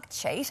drug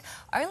cheat,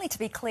 only to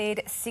be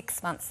cleared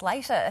 6 months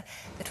later.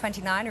 The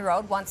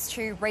 29-year-old wants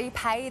to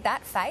repay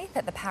that faith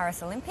at the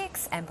Paris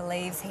Olympics and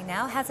believes he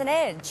now has an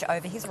edge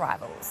over his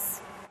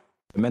rivals.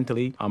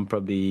 Mentally, I'm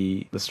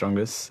probably the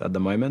strongest at the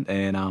moment,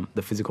 and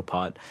the physical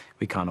part,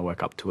 we kind of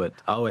work up to it.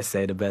 I always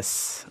say the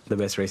best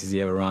races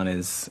you ever run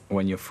is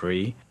when you're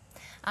free.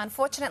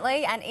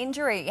 Unfortunately, an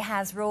injury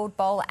has ruled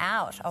Bowl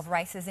out of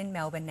races in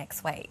Melbourne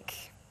next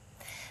week.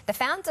 The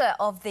founder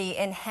of the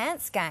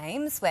Enhanced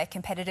Games, where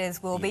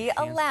competitors will be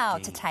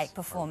allowed to take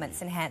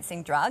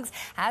performance-enhancing drugs,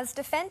 has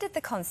defended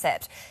the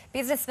concept.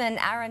 Businessman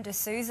Aaron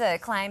D'Souza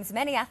claims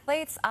many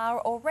athletes are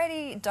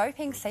already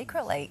doping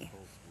secretly.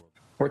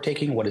 We're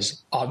taking what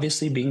is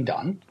obviously being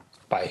done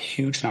by a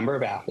huge number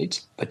of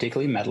athletes,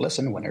 particularly medalists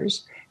and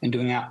winners, and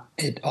doing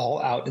it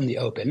all out in the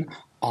open,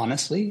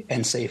 honestly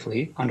and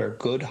safely under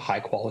good,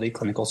 high-quality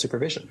clinical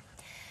supervision.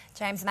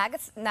 James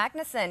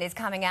Magnussen is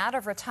coming out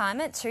of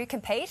retirement to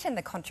compete in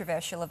the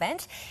controversial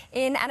event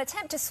in an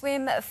attempt to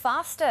swim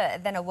faster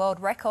than a world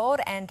record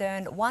and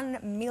earn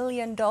 $1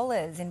 million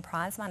in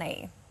prize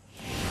money.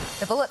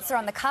 The Bullets are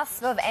on the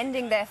cusp of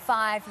ending their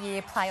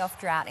 5-year playoff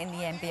drought in the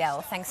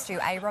NBL thanks to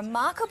a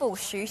remarkable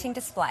shooting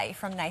display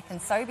from Nathan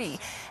Sobey.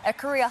 A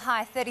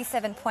career-high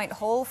 37-point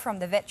haul from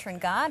the veteran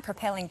guard,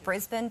 propelling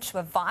Brisbane to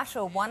a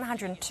vital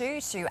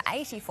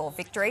 102-84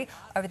 victory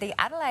over the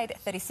Adelaide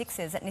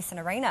 36ers at Nissan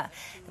Arena.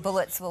 The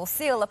Bullets will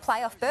seal a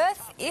playoff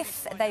berth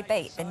if they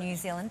beat the New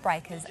Zealand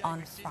Breakers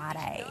on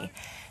Friday.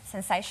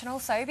 Sensational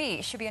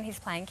Sobey should be on his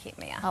playing kit,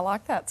 Mia. I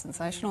like that,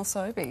 sensational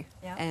Sobey.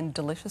 Yeah. And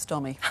delicious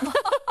Dommy.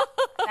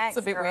 Thanks,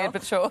 It's a bit girl. weird,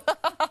 but sure.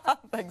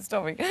 Thanks,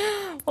 Tommy.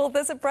 Well,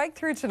 there's a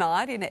breakthrough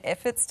tonight in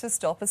efforts to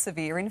stop a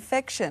severe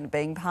infection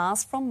being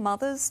passed from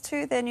mothers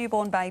to their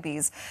newborn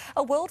babies.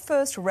 A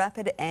world-first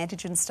rapid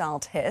antigen-style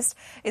test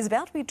is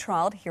about to be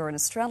trialled here in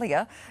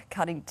Australia,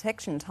 cutting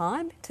detection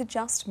time to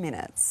just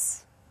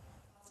minutes.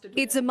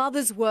 It's a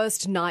mother's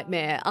worst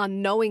nightmare,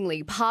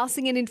 unknowingly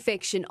passing an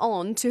infection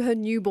on to her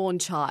newborn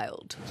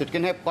child. So it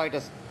can have quite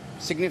a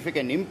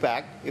significant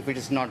impact if it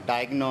is not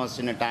diagnosed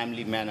in a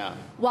timely manner.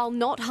 While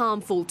not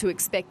harmful to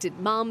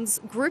expectant mums,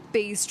 Group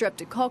B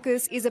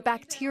streptococcus is a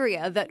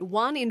bacteria that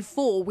 1 in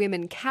 4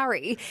 women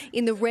carry.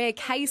 In the rare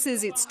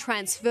cases it's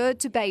transferred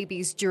to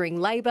babies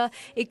during labour,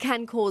 it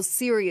can cause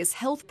serious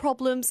health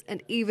problems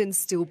and even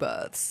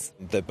stillbirths.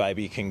 The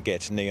baby can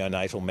get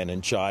neonatal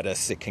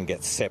meningitis, it can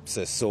get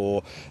sepsis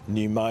or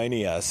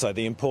pneumonia, so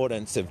the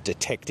importance of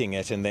detecting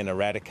it and then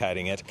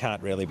eradicating it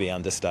can't really be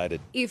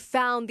understated. If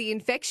found, the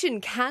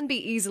infection can be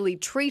easily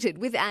treated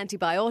with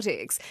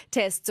antibiotics.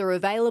 Tests are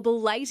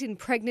available late in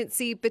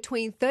pregnancy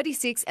between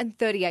 36 and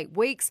 38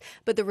 weeks,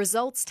 but the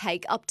results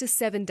take up to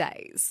 7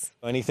 days.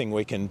 Anything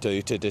we can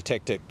do to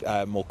detect it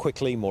more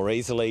quickly, more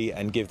easily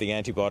and give the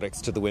antibiotics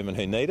to the women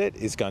who need it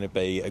is going to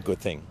be a good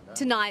thing.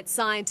 Tonight,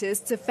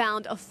 scientists have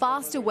found a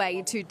faster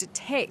way to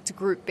detect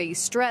Group B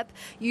strep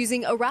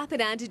using a rapid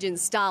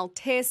antigen-style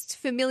test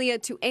familiar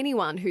to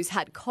anyone who's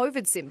had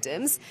COVID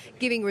symptoms,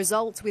 giving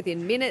results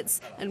within minutes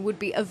and would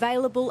be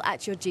available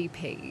at your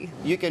GP.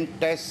 You can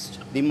test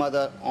the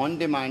mother on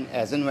demand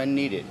as and when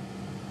needed.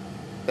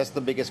 That's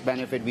the biggest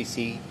benefit we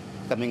see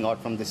coming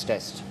out from this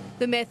test.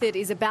 The method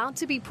is about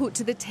to be put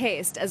to the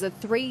test as a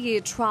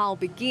 3-year trial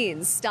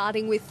begins,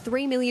 starting with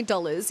 $3 million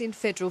in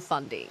federal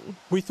funding.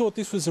 We thought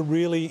this was a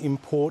really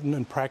important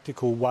and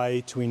practical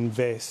way to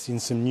invest in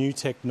some new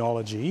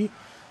technology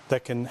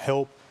that can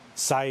help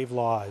save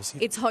lives.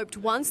 It's hoped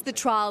once the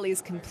trial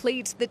is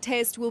complete, the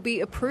test will be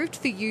approved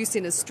for use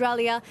in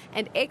Australia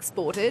and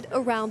exported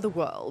around the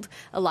world.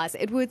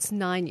 Eliza Edwards,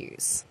 9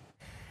 News.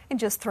 In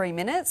just 3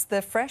 minutes,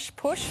 the fresh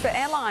push for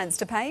airlines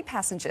to pay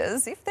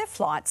passengers if their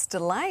flight's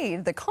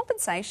delayed. The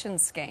compensation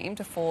scheme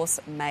to force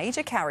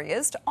major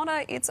carriers to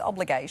honour its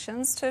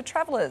obligations to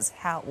travellers.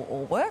 How it will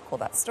all work? Well,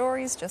 that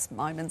story is just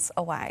moments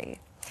away.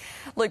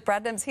 Luke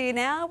Bradnam's here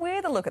now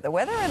with a look at the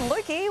weather. And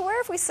Lukey, where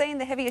have we seen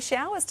the heavier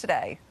showers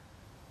today?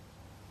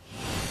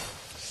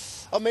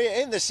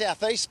 In the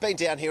southeast, been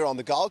down here on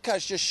the Gold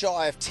Coast, just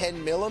shy of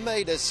 10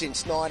 millimetres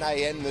since 9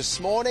 a.m. this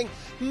morning.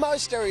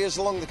 Most areas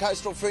along the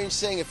coastal fringe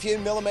seeing a few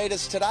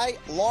millimetres today.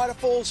 Lighter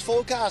falls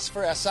forecast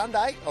for our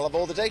Sunday. I'll have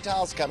all the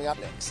details coming up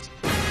next.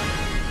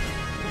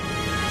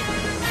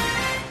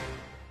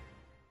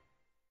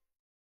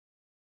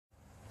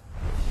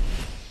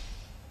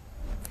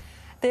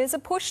 There's a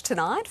push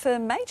tonight for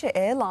major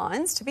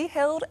airlines to be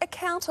held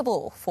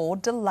accountable for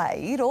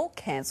delayed or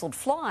cancelled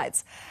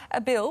flights.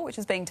 A bill which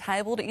is being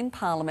tabled in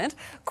Parliament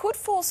could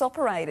force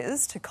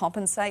operators to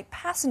compensate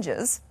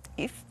passengers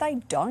if they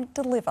don't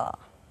deliver.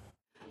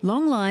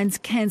 Long lines,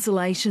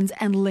 cancellations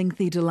and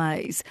lengthy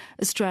delays.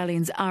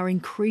 Australians are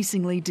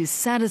increasingly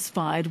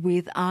dissatisfied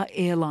with our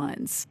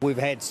airlines. We've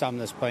had some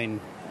that's been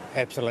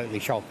absolutely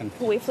shocking.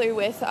 We flew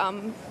with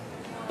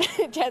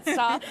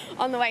Jetstar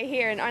on the way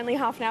here, and only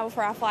half an hour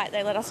before our flight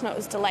they let us know it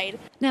was delayed.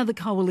 Now the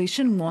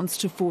coalition wants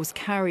to force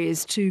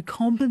carriers to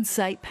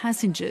compensate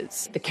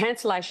passengers. The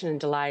cancellation and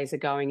delays are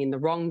going in the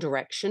wrong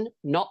direction,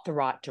 not the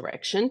right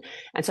direction,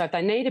 and so if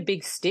they need a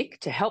big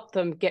stick to help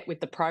them get with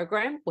the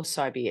program, well,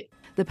 so be it.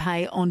 The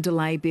pay on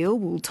delay bill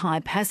will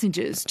tie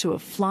passengers to a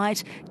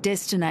flight,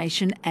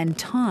 destination and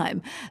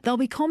time. They'll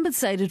be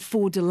compensated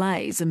for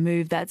delays, a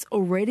move that's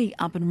already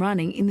up and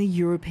running in the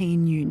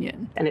European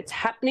Union. And it's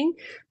happening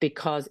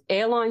because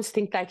airlines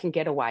think they can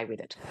get away with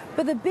it.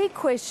 But the big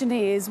question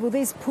is, will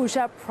this push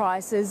up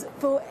prices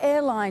for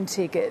airline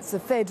tickets? The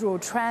Federal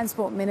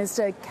Transport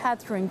Minister,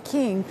 Catherine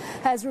King,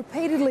 has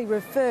repeatedly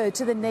referred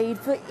to the need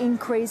for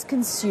increased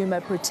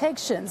consumer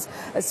protections.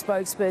 A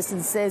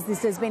spokesperson says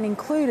this has been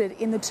included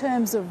in the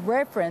terms of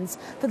reference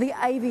for the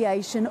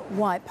aviation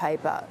white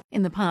paper.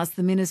 In the past,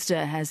 the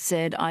minister has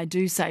said, I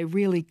do say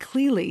really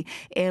clearly,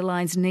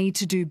 airlines need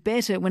to do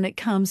better when it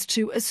comes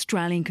to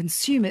Australian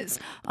consumers.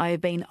 I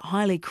have been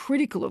highly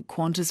critical of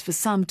Qantas for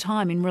some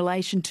time in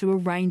relation to a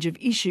range of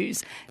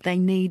issues. They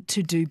need to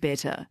to do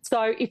better.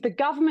 So if the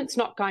government's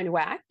not going to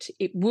act,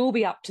 it will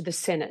be up to the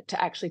Senate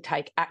to actually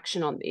take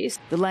action on this.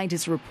 The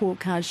latest report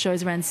card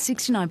shows around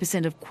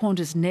 69% of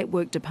Qantas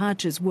network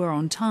departures were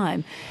on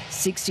time,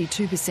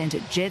 62%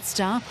 at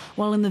Jetstar,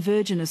 while in the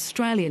Virgin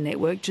Australia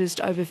network,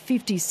 just over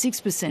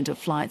 56% of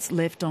flights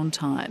left on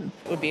time.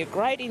 It would be a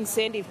great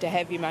incentive to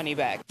have your money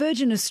back.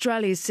 Virgin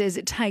Australia says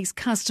it takes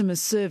customer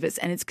service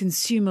and its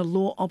consumer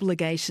law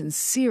obligations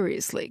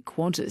seriously.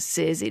 Qantas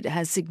says it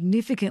has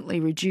significantly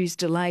reduced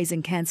delays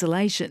and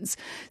cancellations.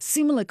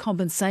 Similar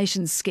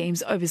compensation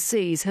schemes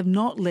overseas have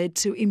not led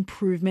to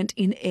improvement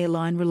in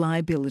airline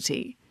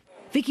reliability.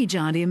 Vicky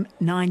Jardiam,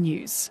 9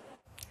 News.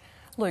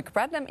 Luke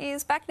Bradnam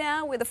is back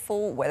now with a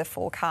full weather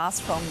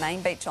forecast from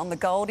Main Beach on the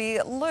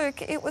Goldie.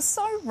 Luke, it was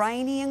so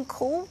rainy and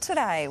cool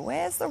today.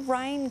 Where's the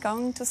rain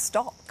going to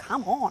stop?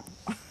 Come on.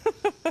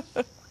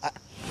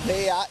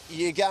 Mia,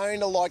 you're going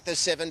to like the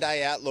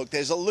 7-day outlook.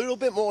 There's a little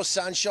bit more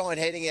sunshine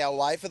heading our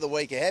way for the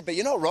week ahead, but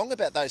you're not wrong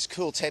about those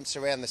cool temps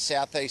around the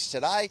southeast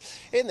today.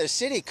 In the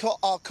city,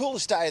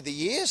 coolest day of the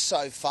year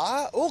so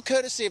far, all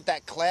courtesy of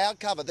that cloud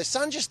cover. The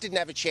sun just didn't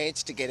have a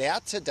chance to get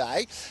out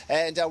today,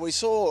 and we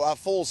saw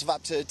falls of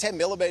up to 10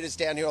 millimetres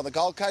down here on the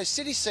Gold Coast.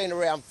 City's seen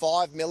around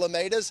 5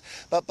 millimetres,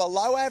 but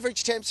below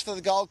average temps for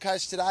the Gold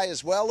Coast today,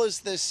 as well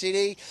as the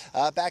city,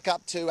 back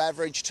up to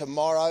average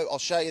tomorrow. I'll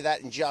show you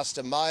that in just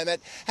a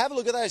moment. Have a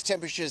look at those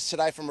temperatures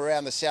today from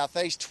around the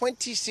southeast.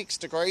 26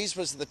 degrees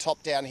was the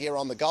top down here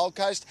on the Gold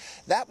Coast.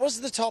 That was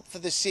the top for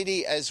the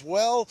city as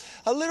well.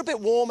 A little bit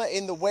warmer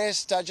in the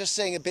west, just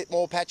seeing a bit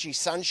more patchy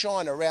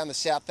sunshine around the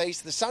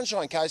southeast. The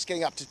Sunshine Coast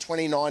getting up to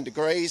 29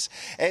 degrees,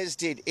 as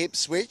did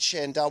Ipswich,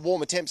 and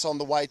warmer temps on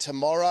the way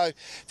tomorrow.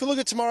 If we look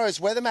at tomorrow's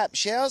weather map,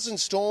 showers and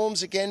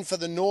storms again for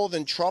the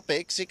northern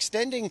tropics,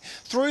 extending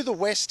through the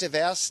west of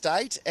our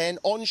state, and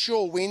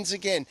onshore winds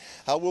again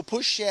will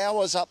push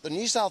showers up the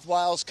New South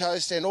Wales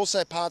coast and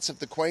also parts of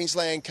the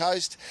Queensland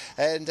coast,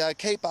 and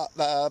keep up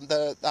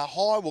the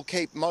high will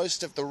keep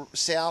most of the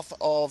south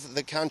of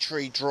the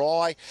country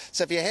dry.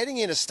 So if you're heading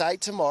interstate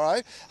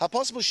tomorrow, a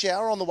possible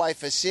shower on the way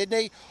for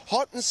Sydney.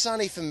 Hot and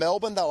sunny for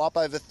Melbourne, though up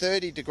over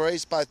 30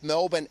 degrees, both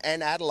Melbourne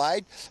and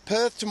Adelaide.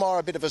 Perth tomorrow,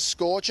 a bit of a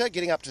scorcher,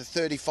 getting up to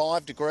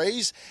 35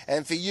 degrees.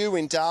 And for you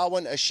in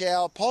Darwin, a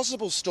shower,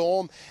 possible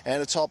storm,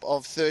 and a top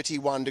of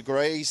 31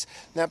 degrees.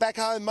 Now back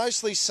home,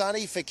 mostly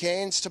sunny for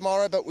Cairns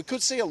tomorrow, but we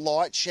could see a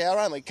light shower,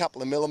 only a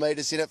couple of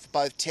millimetres in it for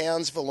both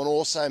Townsville and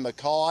also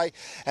Mackay.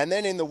 And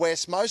then in the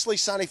west, mostly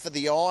sunny for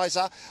the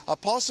Isa. A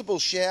possible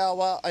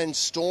shower and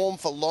storm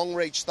for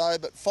Longreach though,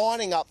 but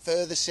finding up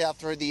further south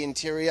through the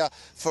interior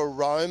for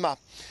Roma.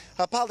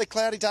 A partly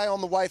cloudy day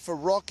on the way for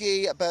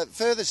Rocky, but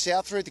further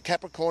south through the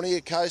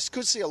Capricornia coast,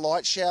 could see a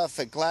light shower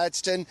for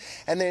Gladstone,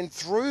 and then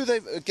through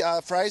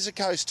the Fraser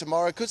coast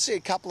tomorrow, could see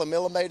a couple of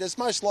millimetres,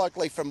 most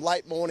likely from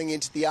late morning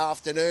into the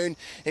afternoon,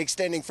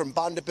 extending from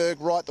Bundaberg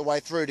right the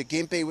way through to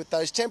Gympie, with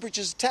those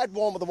temperatures a tad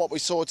warmer than what we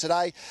saw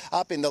today,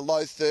 up in the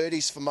low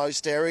 30s for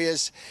most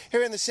areas.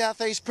 Here in the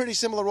southeast, pretty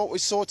similar to what we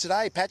saw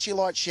today, patchy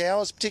light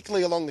showers,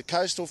 particularly along the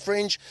coastal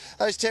fringe.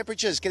 Those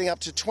temperatures getting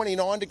up to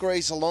 29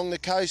 degrees along the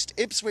coast.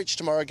 Ipswich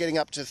tomorrow getting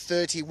up to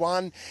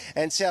 31,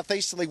 and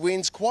southeasterly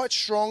winds quite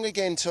strong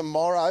again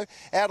tomorrow.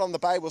 Out on the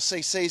bay, we'll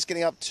see seas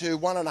getting up to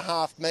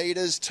 1.5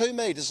 metres, 2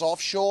 metres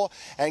offshore,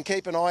 and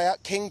keep an eye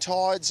out. King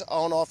tides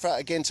on offer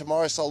again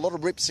tomorrow, so a lot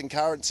of rips and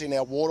currents in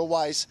our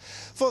waterways.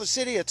 For the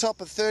city, a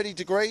top of 30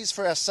 degrees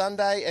for our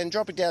Sunday, and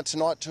dropping down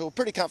tonight to a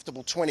pretty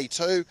comfortable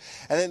 22.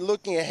 And then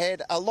looking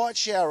ahead, a light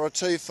shower or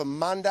two for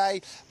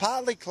Monday,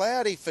 partly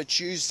cloudy for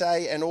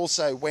Tuesday and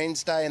also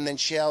Wednesday, and then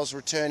showers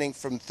returning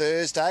from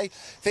Thursday.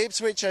 For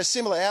Ipswich, a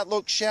similar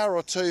outlook, shower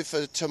or two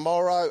for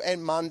tomorrow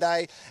and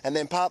Monday, and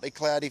then partly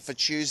cloudy for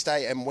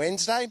Tuesday and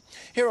Wednesday.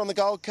 Here on the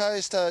Gold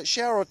Coast, a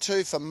shower or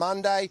two for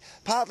Monday,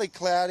 partly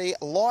cloudy,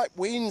 light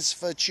winds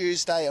for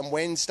Tuesday and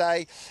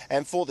Wednesday,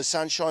 and for the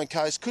Sunshine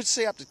Coast, could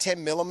see up to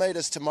 10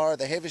 millimetres tomorrow,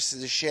 the heaviest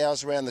of the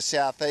showers around the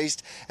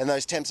southeast, and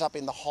those temps up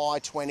in the high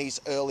 20s,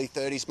 early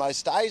 30s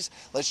most days.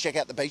 Let's check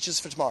out the beaches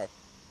for tomorrow.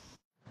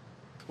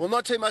 Well,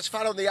 not too much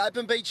fun on the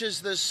open beaches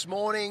this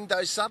morning.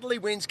 Those southerly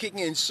winds kicking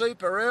in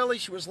super early.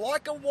 She was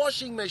like a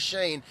washing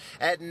machine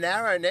at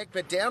Narrow Neck,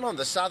 but down on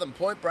the southern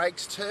point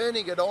breaks,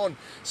 turning it on.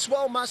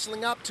 Swell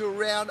muscling up to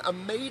around a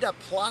metre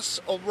plus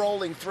of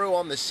rolling through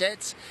on the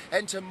sets.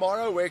 And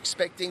tomorrow we're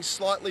expecting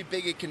slightly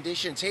bigger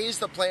conditions. Here's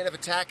the plan of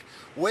attack.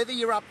 Whether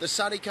you're up the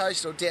sunny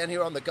coast or down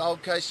here on the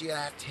Gold Coast, you're going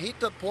to have to hit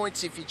the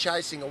points if you're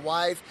chasing a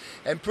wave.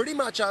 And pretty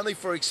much only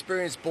for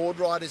experienced board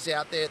riders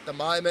out there at the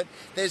moment.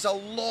 There's a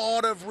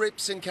lot of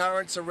rips and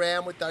currents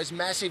around with those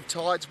massive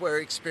tides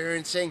we're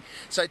experiencing,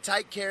 so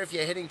take care if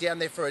you're heading down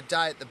there for a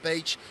day at the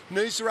beach.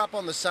 Noosa up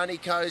on the sunny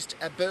coast,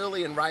 at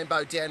Burleigh and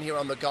Rainbow down here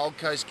on the Gold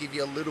Coast give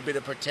you a little bit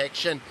of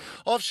protection.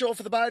 Offshore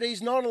for the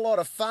boaties, not a lot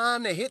of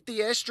fun. Hit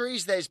the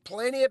estuaries, there's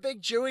plenty of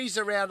big dewies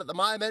around at the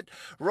moment.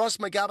 Ross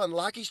McGovern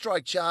Lucky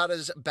Strike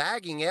charters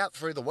bagging out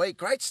through the week.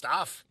 Great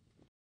stuff.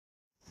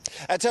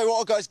 I tell you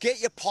what, guys, get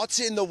your pots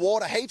in the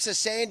water. Heaps of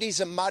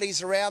sandies and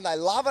muddies around. They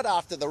love it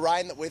after the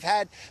rain that we've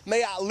had.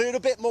 Mia, a little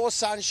bit more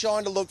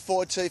sunshine to look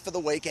forward to for the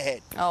week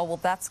ahead. Oh, well,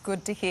 that's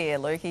good to hear,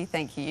 Lukey.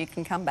 Thank you. You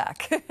can come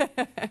back.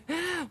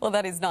 Well,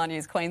 that is 9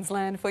 News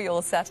Queensland for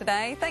your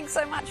Saturday. Thanks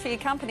so much for your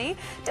company.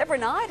 Deborah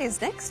Knight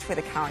is next with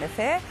a current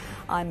affair.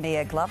 I'm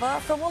Mia Glover.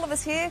 From all of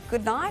us here,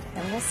 good night,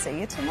 and we'll see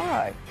you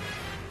tomorrow.